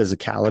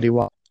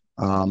 physicality-wise.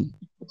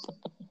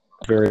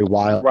 Very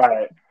wild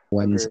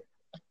ones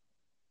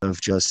of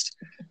just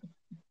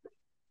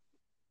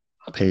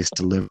paced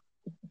delivery.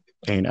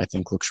 Kane, I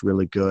think, looks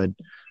really good.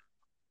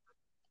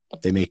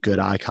 They make good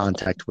eye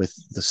contact with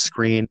the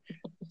screen.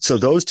 So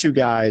those two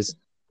guys,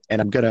 and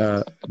I'm going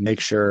to make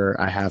sure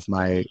I have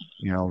my,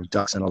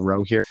 ducks in a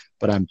row here,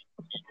 but I've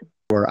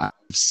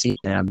seen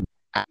them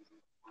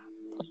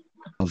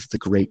of the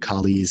Great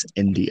Khali's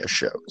India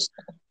shows.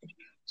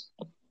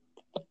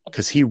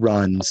 Because he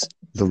runs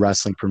the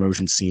wrestling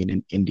promotion scene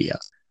in India.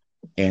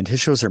 And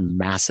his shows are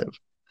massive.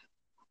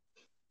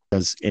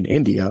 Because in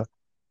India,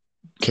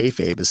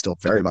 kayfabe is still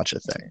very much a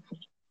thing.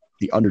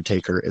 The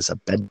Undertaker is a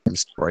bedtime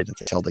story that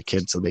they tell the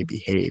kids so they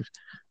behave.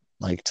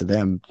 Like, to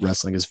them,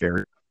 wrestling is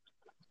very...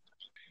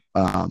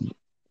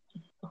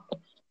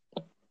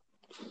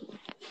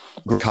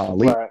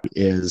 Khali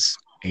is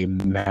a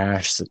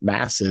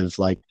massive,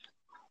 like,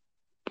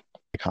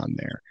 icon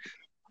there.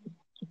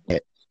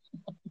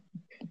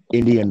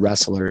 Indian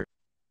wrestler,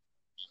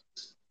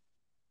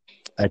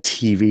 a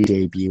TV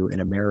debut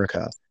in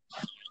America,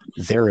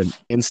 they're an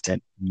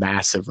instant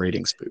massive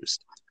ratings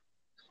boost.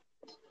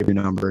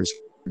 Numbers,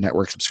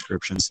 network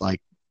subscriptions, like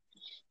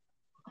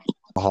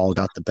Hall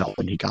got the belt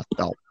when he got the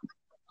belt.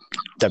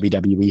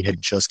 WWE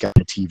had just got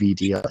a TV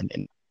deal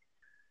and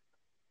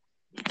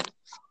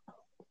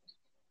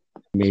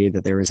made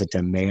that there is a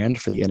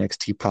demand for the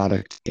NXT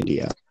product in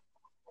India,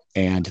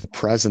 and the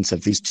presence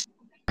of these two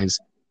guys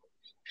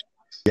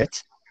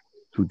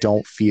who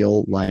don't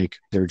feel like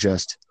they're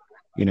just,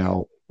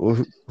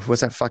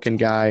 what's that fucking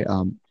guy,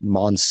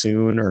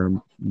 Monsoon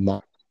or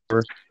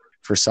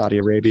for Saudi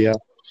Arabia?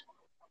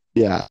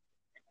 Yeah.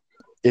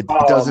 it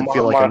Oh, doesn't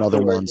feel like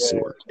another Mansoor,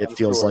 Mansoor. It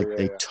feels like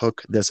they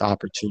took this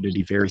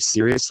opportunity very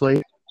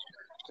seriously.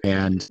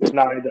 And,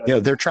 No, he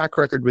doesn't. their track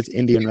record with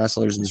Indian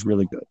wrestlers is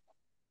really good.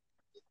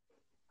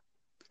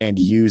 And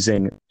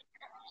using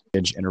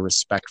it in a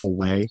respectful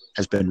way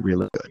has been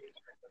really good.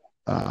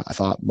 I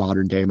thought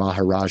modern day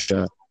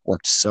Maharaja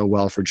worked so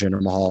well for Jinder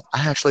Mahal.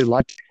 I actually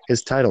liked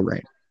his title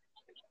reign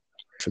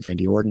with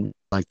Randy Orton.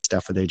 I liked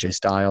stuff with AJ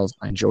Styles.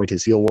 I enjoyed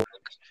his heel work.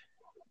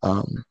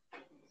 I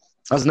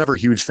was never a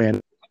huge fan,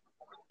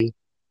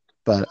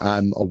 but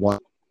I'm a one.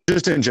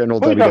 Just in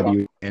general,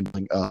 WWE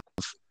handling of.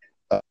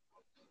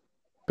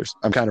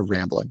 I'm kind of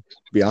rambling,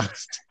 to be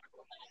honest.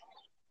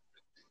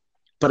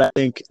 But I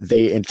think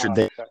they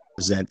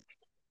present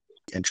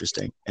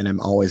interesting, and I'm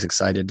always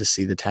excited to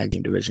see the tag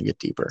team division get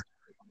deeper.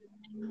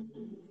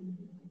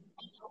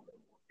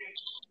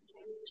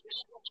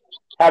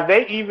 Have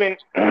they even?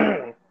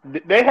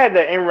 They had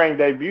the in-ring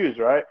debuts,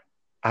 right?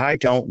 I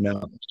don't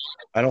know.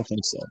 I don't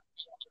think so.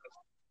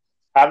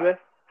 Have they?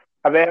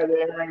 Have they had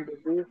the in-ring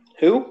debuts?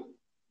 Who?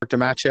 Worked a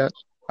match yet?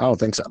 I don't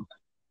think so.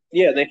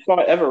 Yeah, they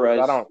fought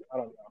Everrise. I don't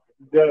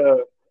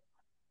know.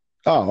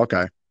 Oh,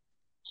 okay.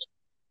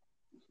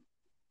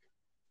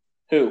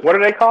 Who? What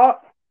are they called?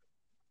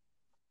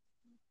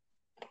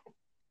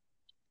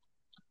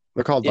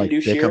 They're called like Indu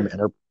Bickham Shear?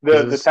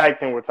 Enterprises. The tag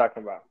team we're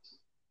talking about.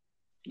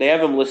 They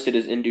have them listed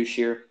as Indu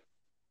Shear.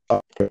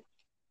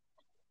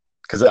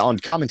 Because on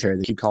commentary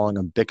they keep calling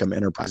them Bickham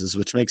Enterprises,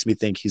 which makes me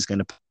think he's going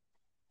to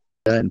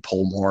and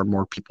pull more and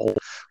more people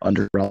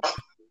under.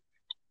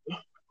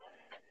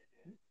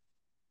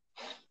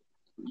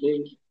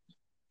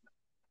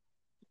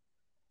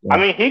 I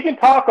mean, he can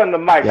talk on the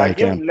mic. Yeah, I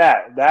give him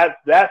that.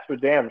 That's for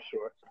damn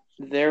sure.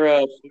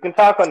 He can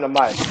talk on the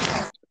mic.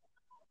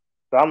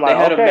 So I'm like,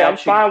 they had okay, a I'm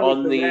match fine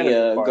on with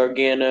the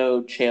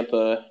Gargano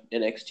Ciampa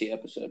NXT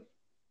episode.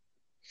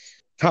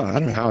 Huh, I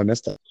don't know how I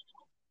missed that.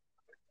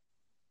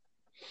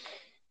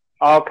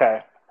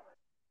 Okay.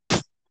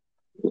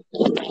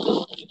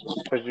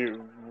 Because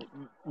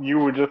you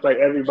were just like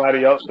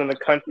everybody else in the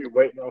country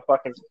waiting on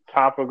fucking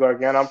Ciampa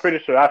Gargano. I'm pretty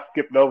sure I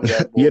skipped over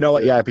that. You know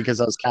what? Yeah,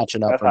 because I was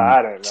catching up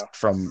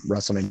from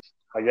WrestleMania.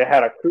 Like they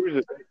had a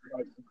cruiser.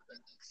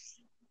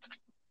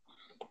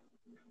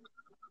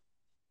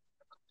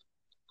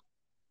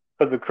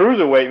 Because the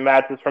cruiserweight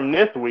matches from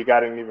this week I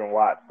didn't even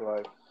watch.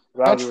 Like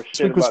This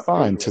week was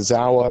fine.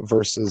 Tozawa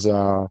versus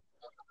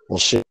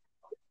shit.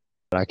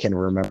 I can't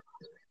remember.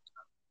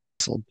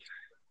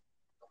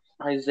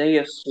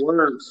 Isaiah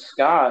Swerve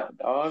Scott,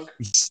 dog.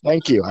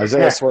 Thank you,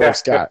 Isaiah Swerve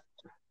Scott.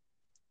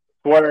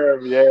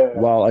 Swerve, yeah.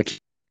 Well, that's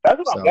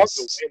what I want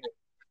to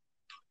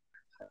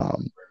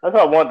win. That's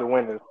what I want to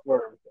win is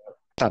Swerve.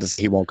 Not to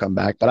say he won't come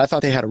back, but I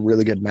thought they had a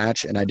really good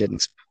match, and I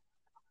didn't.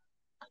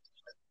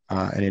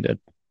 And he did.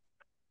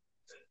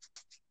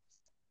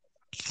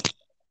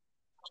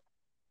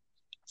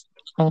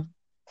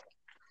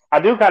 I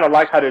do kind of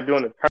like how they're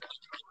doing the tournament.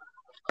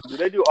 Do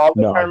they do all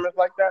the tournaments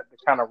like that? The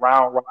kind of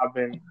round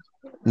robin.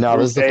 No,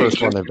 this is the first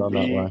one they've done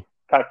that way.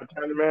 Type of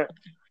tournament.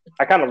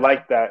 I kind of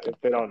like that if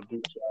they don't do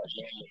that.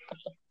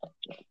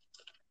 I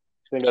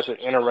think that's a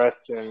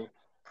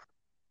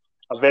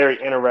very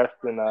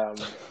interesting.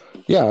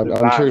 Yeah,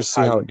 I'm curious to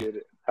see how it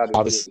is.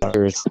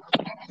 Obviously,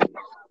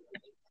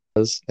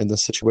 in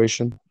this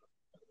situation,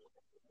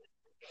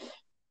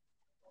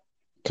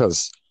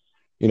 because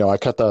I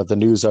cut the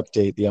news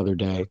update the other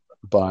day,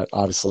 but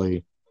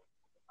obviously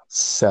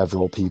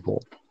several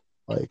people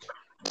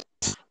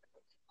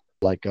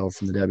let go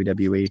from the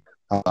WWE,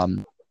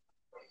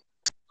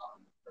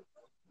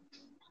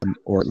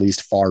 or at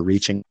least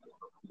far-reaching,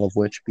 of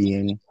which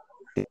being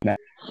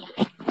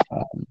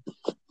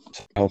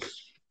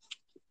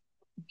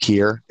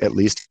here, at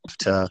least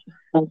to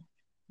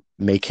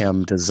make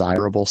him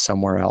desirable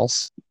somewhere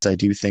else. I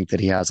do think that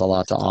he has a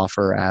lot to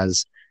offer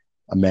as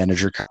a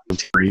manager,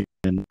 commentary,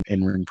 and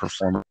in-ring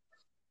performer.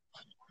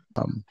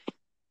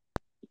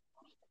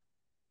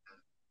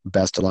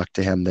 Best of luck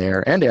to him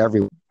there and to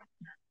everyone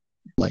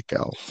let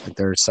go.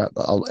 There's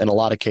in a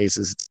lot of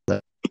cases the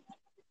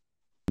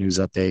news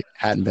update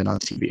hadn't been on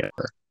TV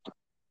ever.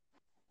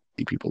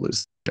 See people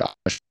lose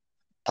jobs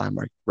time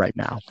right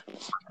now.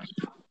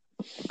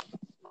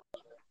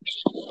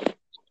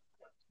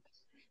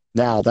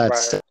 Now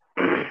that's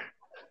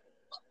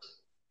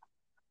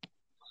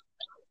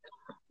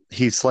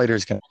Heath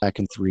Slater's going back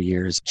in 3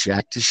 years,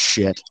 jacked as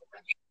shit,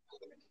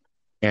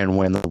 and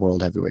win the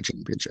World Heavyweight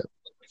Championship.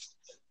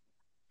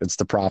 It's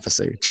the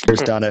prophecy.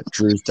 Drew's done it.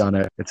 Drew's done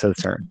it. It's his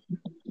turn.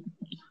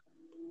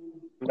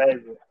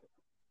 Maybe.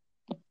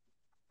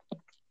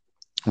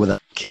 With a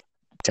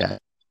tag.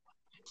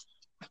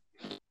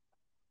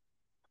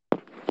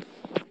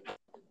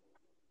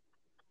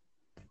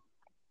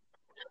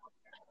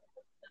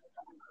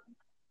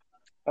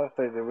 I'll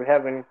say, do we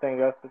have anything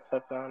else to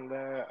touch on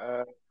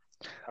there?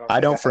 I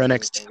don't for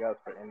NXT.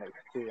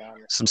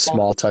 Some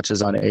small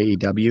touches on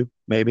AEW,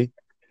 maybe.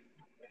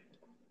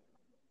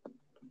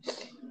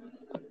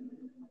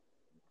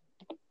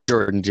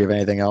 Jordan, do you have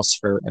anything else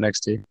for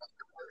NXT?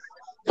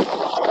 No,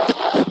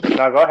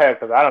 go ahead,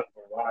 because I don't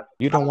watch.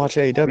 You don't watch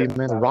AEW,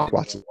 man. The I Rock don't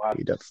even watches watch.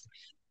 AEW.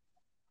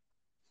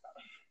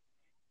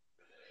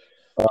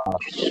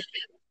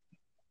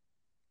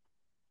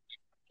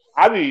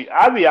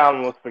 I be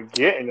almost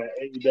forgetting that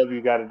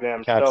AEW got a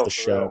damn Catch show the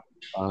for real.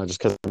 show just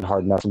because it's been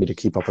hard enough for me to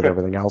keep up with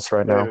everything else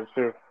right now. That is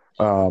true.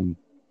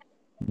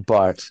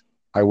 But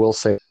I will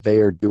say they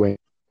are doing,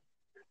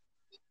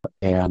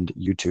 and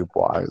YouTube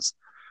wise,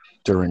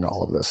 during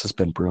all of this has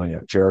been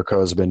brilliant.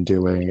 Jericho's been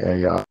doing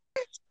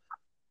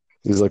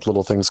these like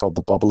little things called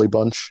the Bubbly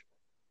Bunch.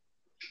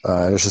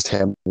 And it's just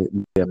him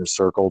in a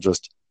circle,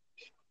 just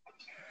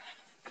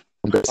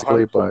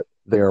basically, but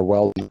they are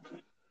well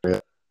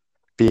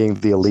being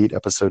the Elite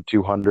episode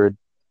 200,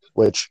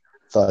 which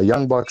the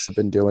Young Bucks have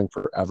been doing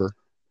forever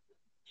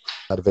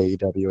out of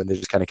AEW, and they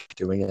just kind of keep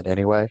doing it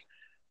anyway.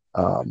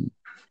 And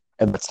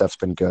that stuff's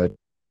been good.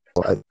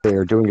 They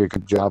are doing a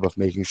good job of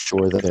making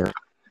sure that their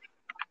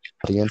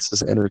audience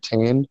is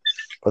entertained,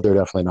 but they're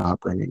definitely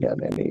not bringing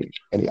in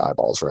any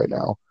eyeballs right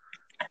now.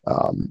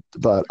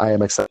 But I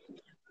am excited.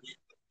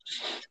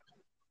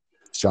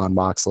 John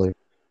Moxley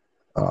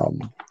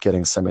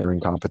getting some in-ring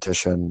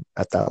competition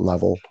at that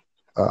level.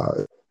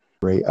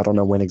 Great. I don't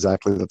know when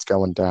exactly that's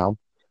going down.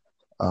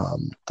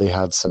 They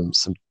had some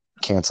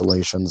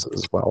cancellations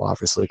as well,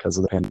 obviously, because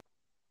of the pandemic.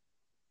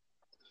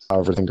 How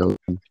everything goes,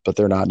 but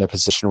they're not in a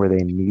position where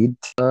they need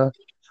to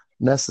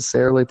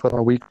necessarily put on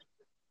a week.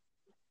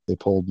 They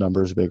pulled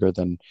numbers bigger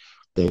than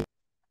they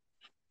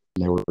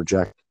were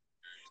rejected.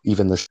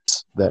 Even the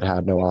shows that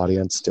had no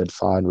audience did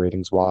fine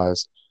ratings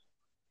wise.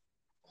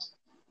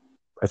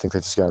 I think they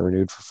just got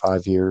renewed for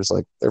 5 years.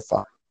 Like, they're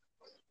fine.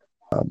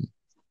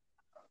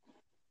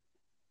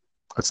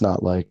 It's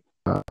not like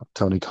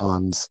Tony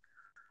Khan's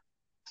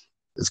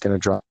is going to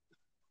drop.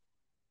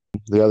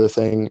 The other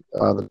thing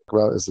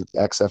about is that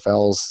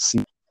XFL's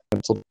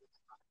canceled,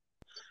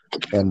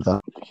 and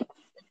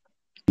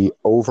the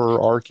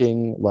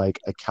overarching like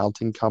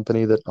accounting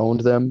company that owned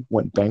them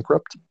went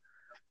bankrupt.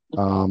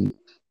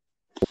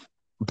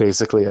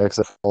 Basically,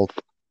 XFL,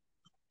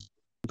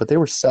 but they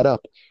were set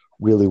up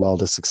really well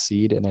to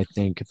succeed, and I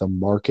think the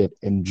market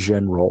in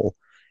general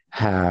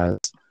has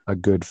a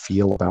good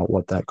feel about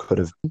what that could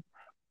have been.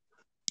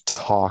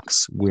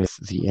 Talks with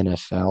the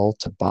NFL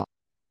to buy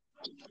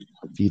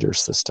a feeder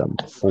system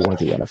for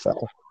the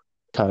NFL,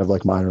 kind of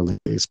like minor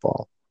league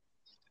baseball.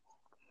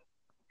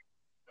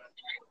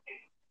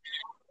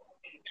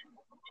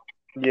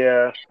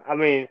 Yeah, I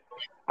mean,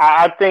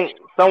 I think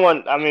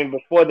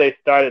before they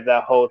started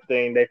that whole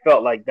thing, they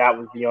felt like that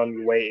was the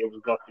only way it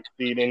was going to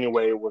succeed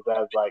anyway. It was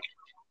as like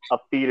a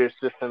feeder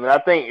system, and I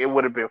think it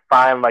would have been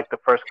fine like the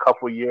first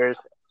couple years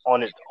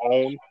on its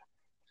own.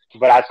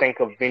 But I think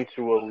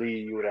eventually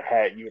you would have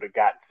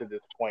got to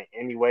this point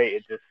anyway.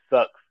 It just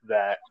sucks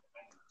that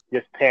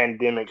this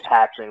pandemic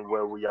happened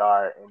where we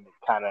are, and it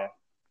kind of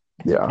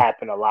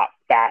happened a lot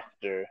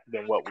faster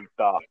than what we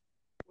thought.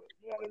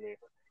 You know what I mean?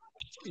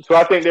 So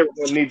I think they were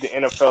going to need the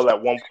NFL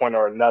at one point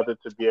or another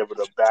to be able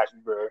to back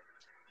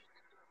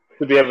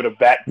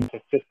the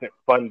consistent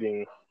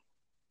funding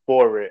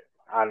for it.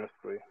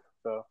 Honestly,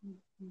 so.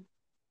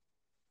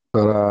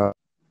 But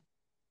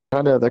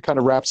that kind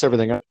of wraps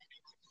everything up.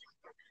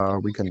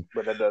 We'll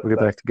get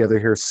back together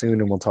here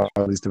soon, and we'll talk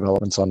about these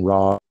developments on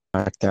Raw,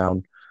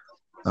 SmackDown,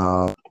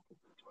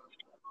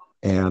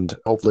 and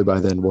hopefully by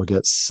then we'll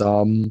get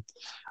some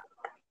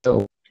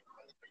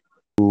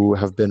who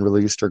have been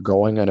released or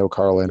going. I know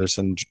Carl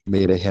Anderson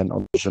made a hint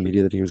on social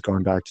media that he was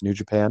going back to New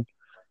Japan.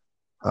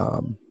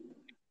 But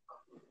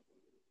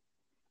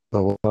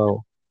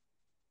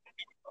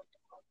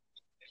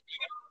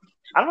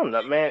I don't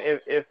know, man.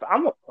 If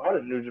I'm a part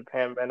of New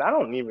Japan, man, I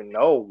don't even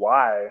know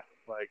why.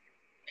 Like,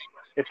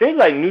 it seems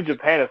like New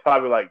Japan is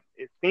probably like,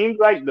 it seems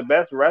like the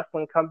best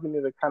wrestling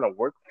company to kind of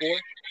work for.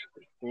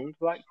 It seems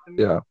like to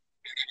me. Yeah.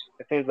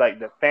 It seems like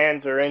the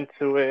fans are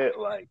into it.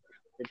 Like,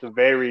 it's a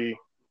very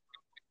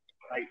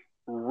like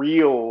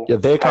real. Yeah,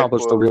 they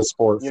accomplished the real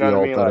sport you know feel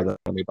what I mean? better Like,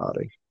 than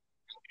anybody.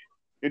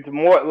 It's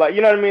more like,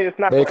 you know what I mean? It's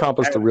not. They like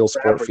accomplished the real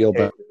sport feel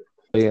better,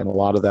 and a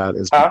lot of that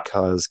is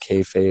because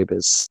kayfabe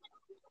is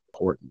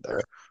important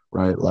there,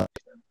 right? Like,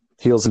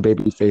 heels and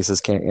baby faces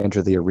can't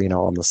enter the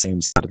arena on the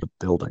same side of the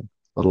building,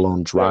 let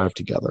alone drive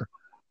together.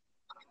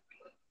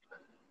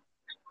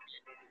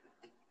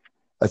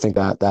 I think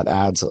that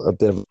adds a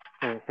bit of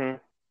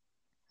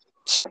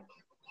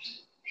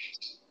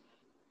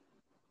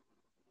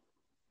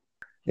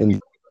in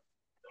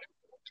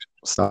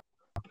stuff.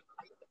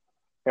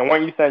 And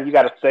when you say you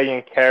got to stay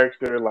in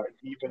character, like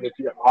even if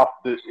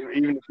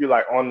you're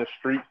like on the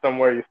street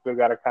somewhere, you still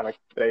got to kind of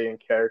stay in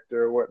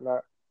character or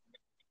whatnot.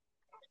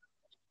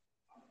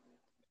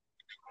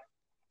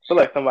 I feel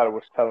like somebody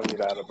was telling me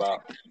that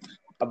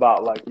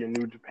about like your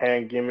New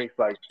Japan gimmicks.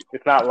 Like,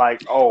 it's not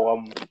like,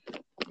 oh,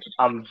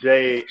 I'm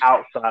Jay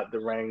outside the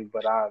ring,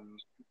 but I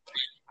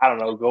don't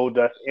know,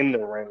 Goldust in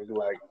the ring.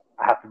 Like,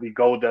 I have to be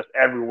Goldust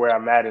everywhere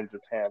I'm at in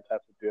Japan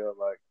type of deal.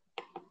 Like,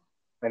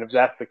 and if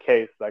that's the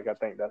case, like, I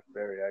think that's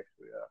very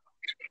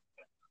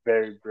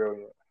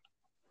brilliant.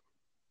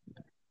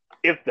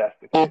 If that's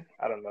the case,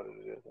 I don't know that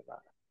it is or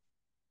not.